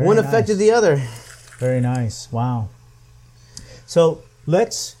 Yeah. Very One nice. affected the other. Very nice. Wow. So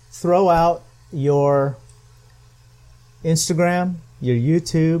let's throw out your Instagram, your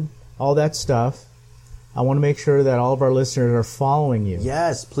YouTube, all that stuff. I want to make sure that all of our listeners are following you.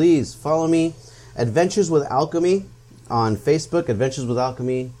 Yes, please follow me. Adventures with Alchemy on Facebook, Adventures with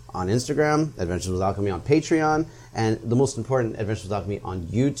Alchemy on Instagram, Adventures with Alchemy on Patreon, and the most important, Adventures with Alchemy on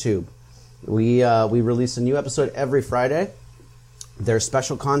YouTube. We release a new episode every Friday. There's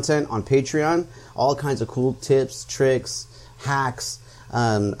special content on Patreon, all kinds of cool tips, tricks, hacks.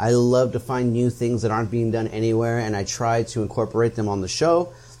 I love to find new things that aren't being done anywhere, and I try to incorporate them on the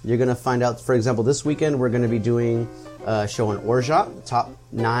show. You're going to find out, for example, this weekend we're going to be doing a show on orgeat, top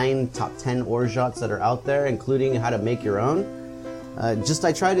 10 orgeats that are out there, including how to make your own. I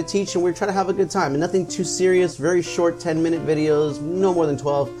try to teach, and we try to have a good time. And nothing too serious, very short 10-minute videos, no more than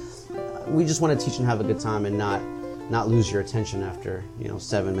 12. We just want to teach and have a good time and not lose your attention after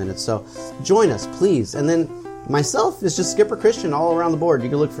 7 minutes. So join us, please. And then myself is just Skipper Christian all around the board. You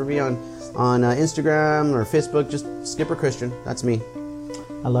can look for me on On Instagram or Facebook, just Skipper Christian. That's me.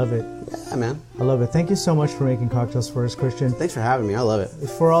 I love it. Yeah, man. I love it. Thank you so much for making cocktails for us, Christian. Thanks for having me. I love it.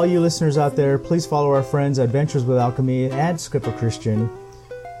 For all you listeners out there, please follow our friends Adventures with Alchemy and Skipper Christian.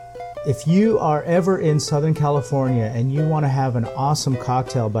 If you are ever in Southern California and you want to have an awesome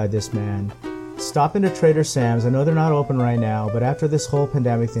cocktail by this man, stop into Trader Sam's. I know they're not open right now, but after this whole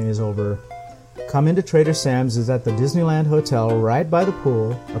pandemic thing is over, come into Trader Sam's. It's at the Disneyland Hotel right by the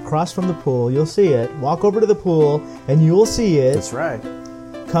pool. Across from the pool, you'll see it. Walk over to the pool and you'll see it. That's right.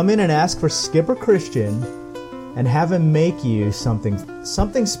 Come in and ask for Skipper Christian and have him make you something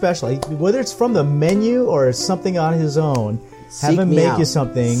special. Whether it's from the menu or it's something on his own, have him make you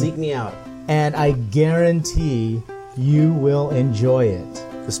something. Seek me out. And I guarantee you will enjoy it.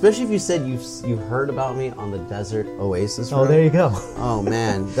 Especially if you said you heard about me on the Desert Oasis Road. Oh, there you go. Oh,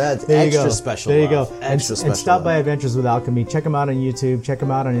 man. That's there you extra go. special There you love. go. Extra special and stop love. by Adventures with Alchemy. Check them out on YouTube. Check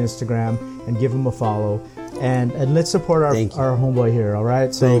them out on Instagram. And give them a follow. And let's support our homeboy here, all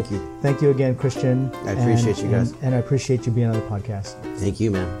right? So Thank you. Thank you again, Christian. I appreciate you guys. And I appreciate you being on the podcast. Thank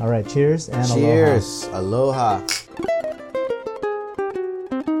you, man. All right. Cheers and Cheers. Aloha.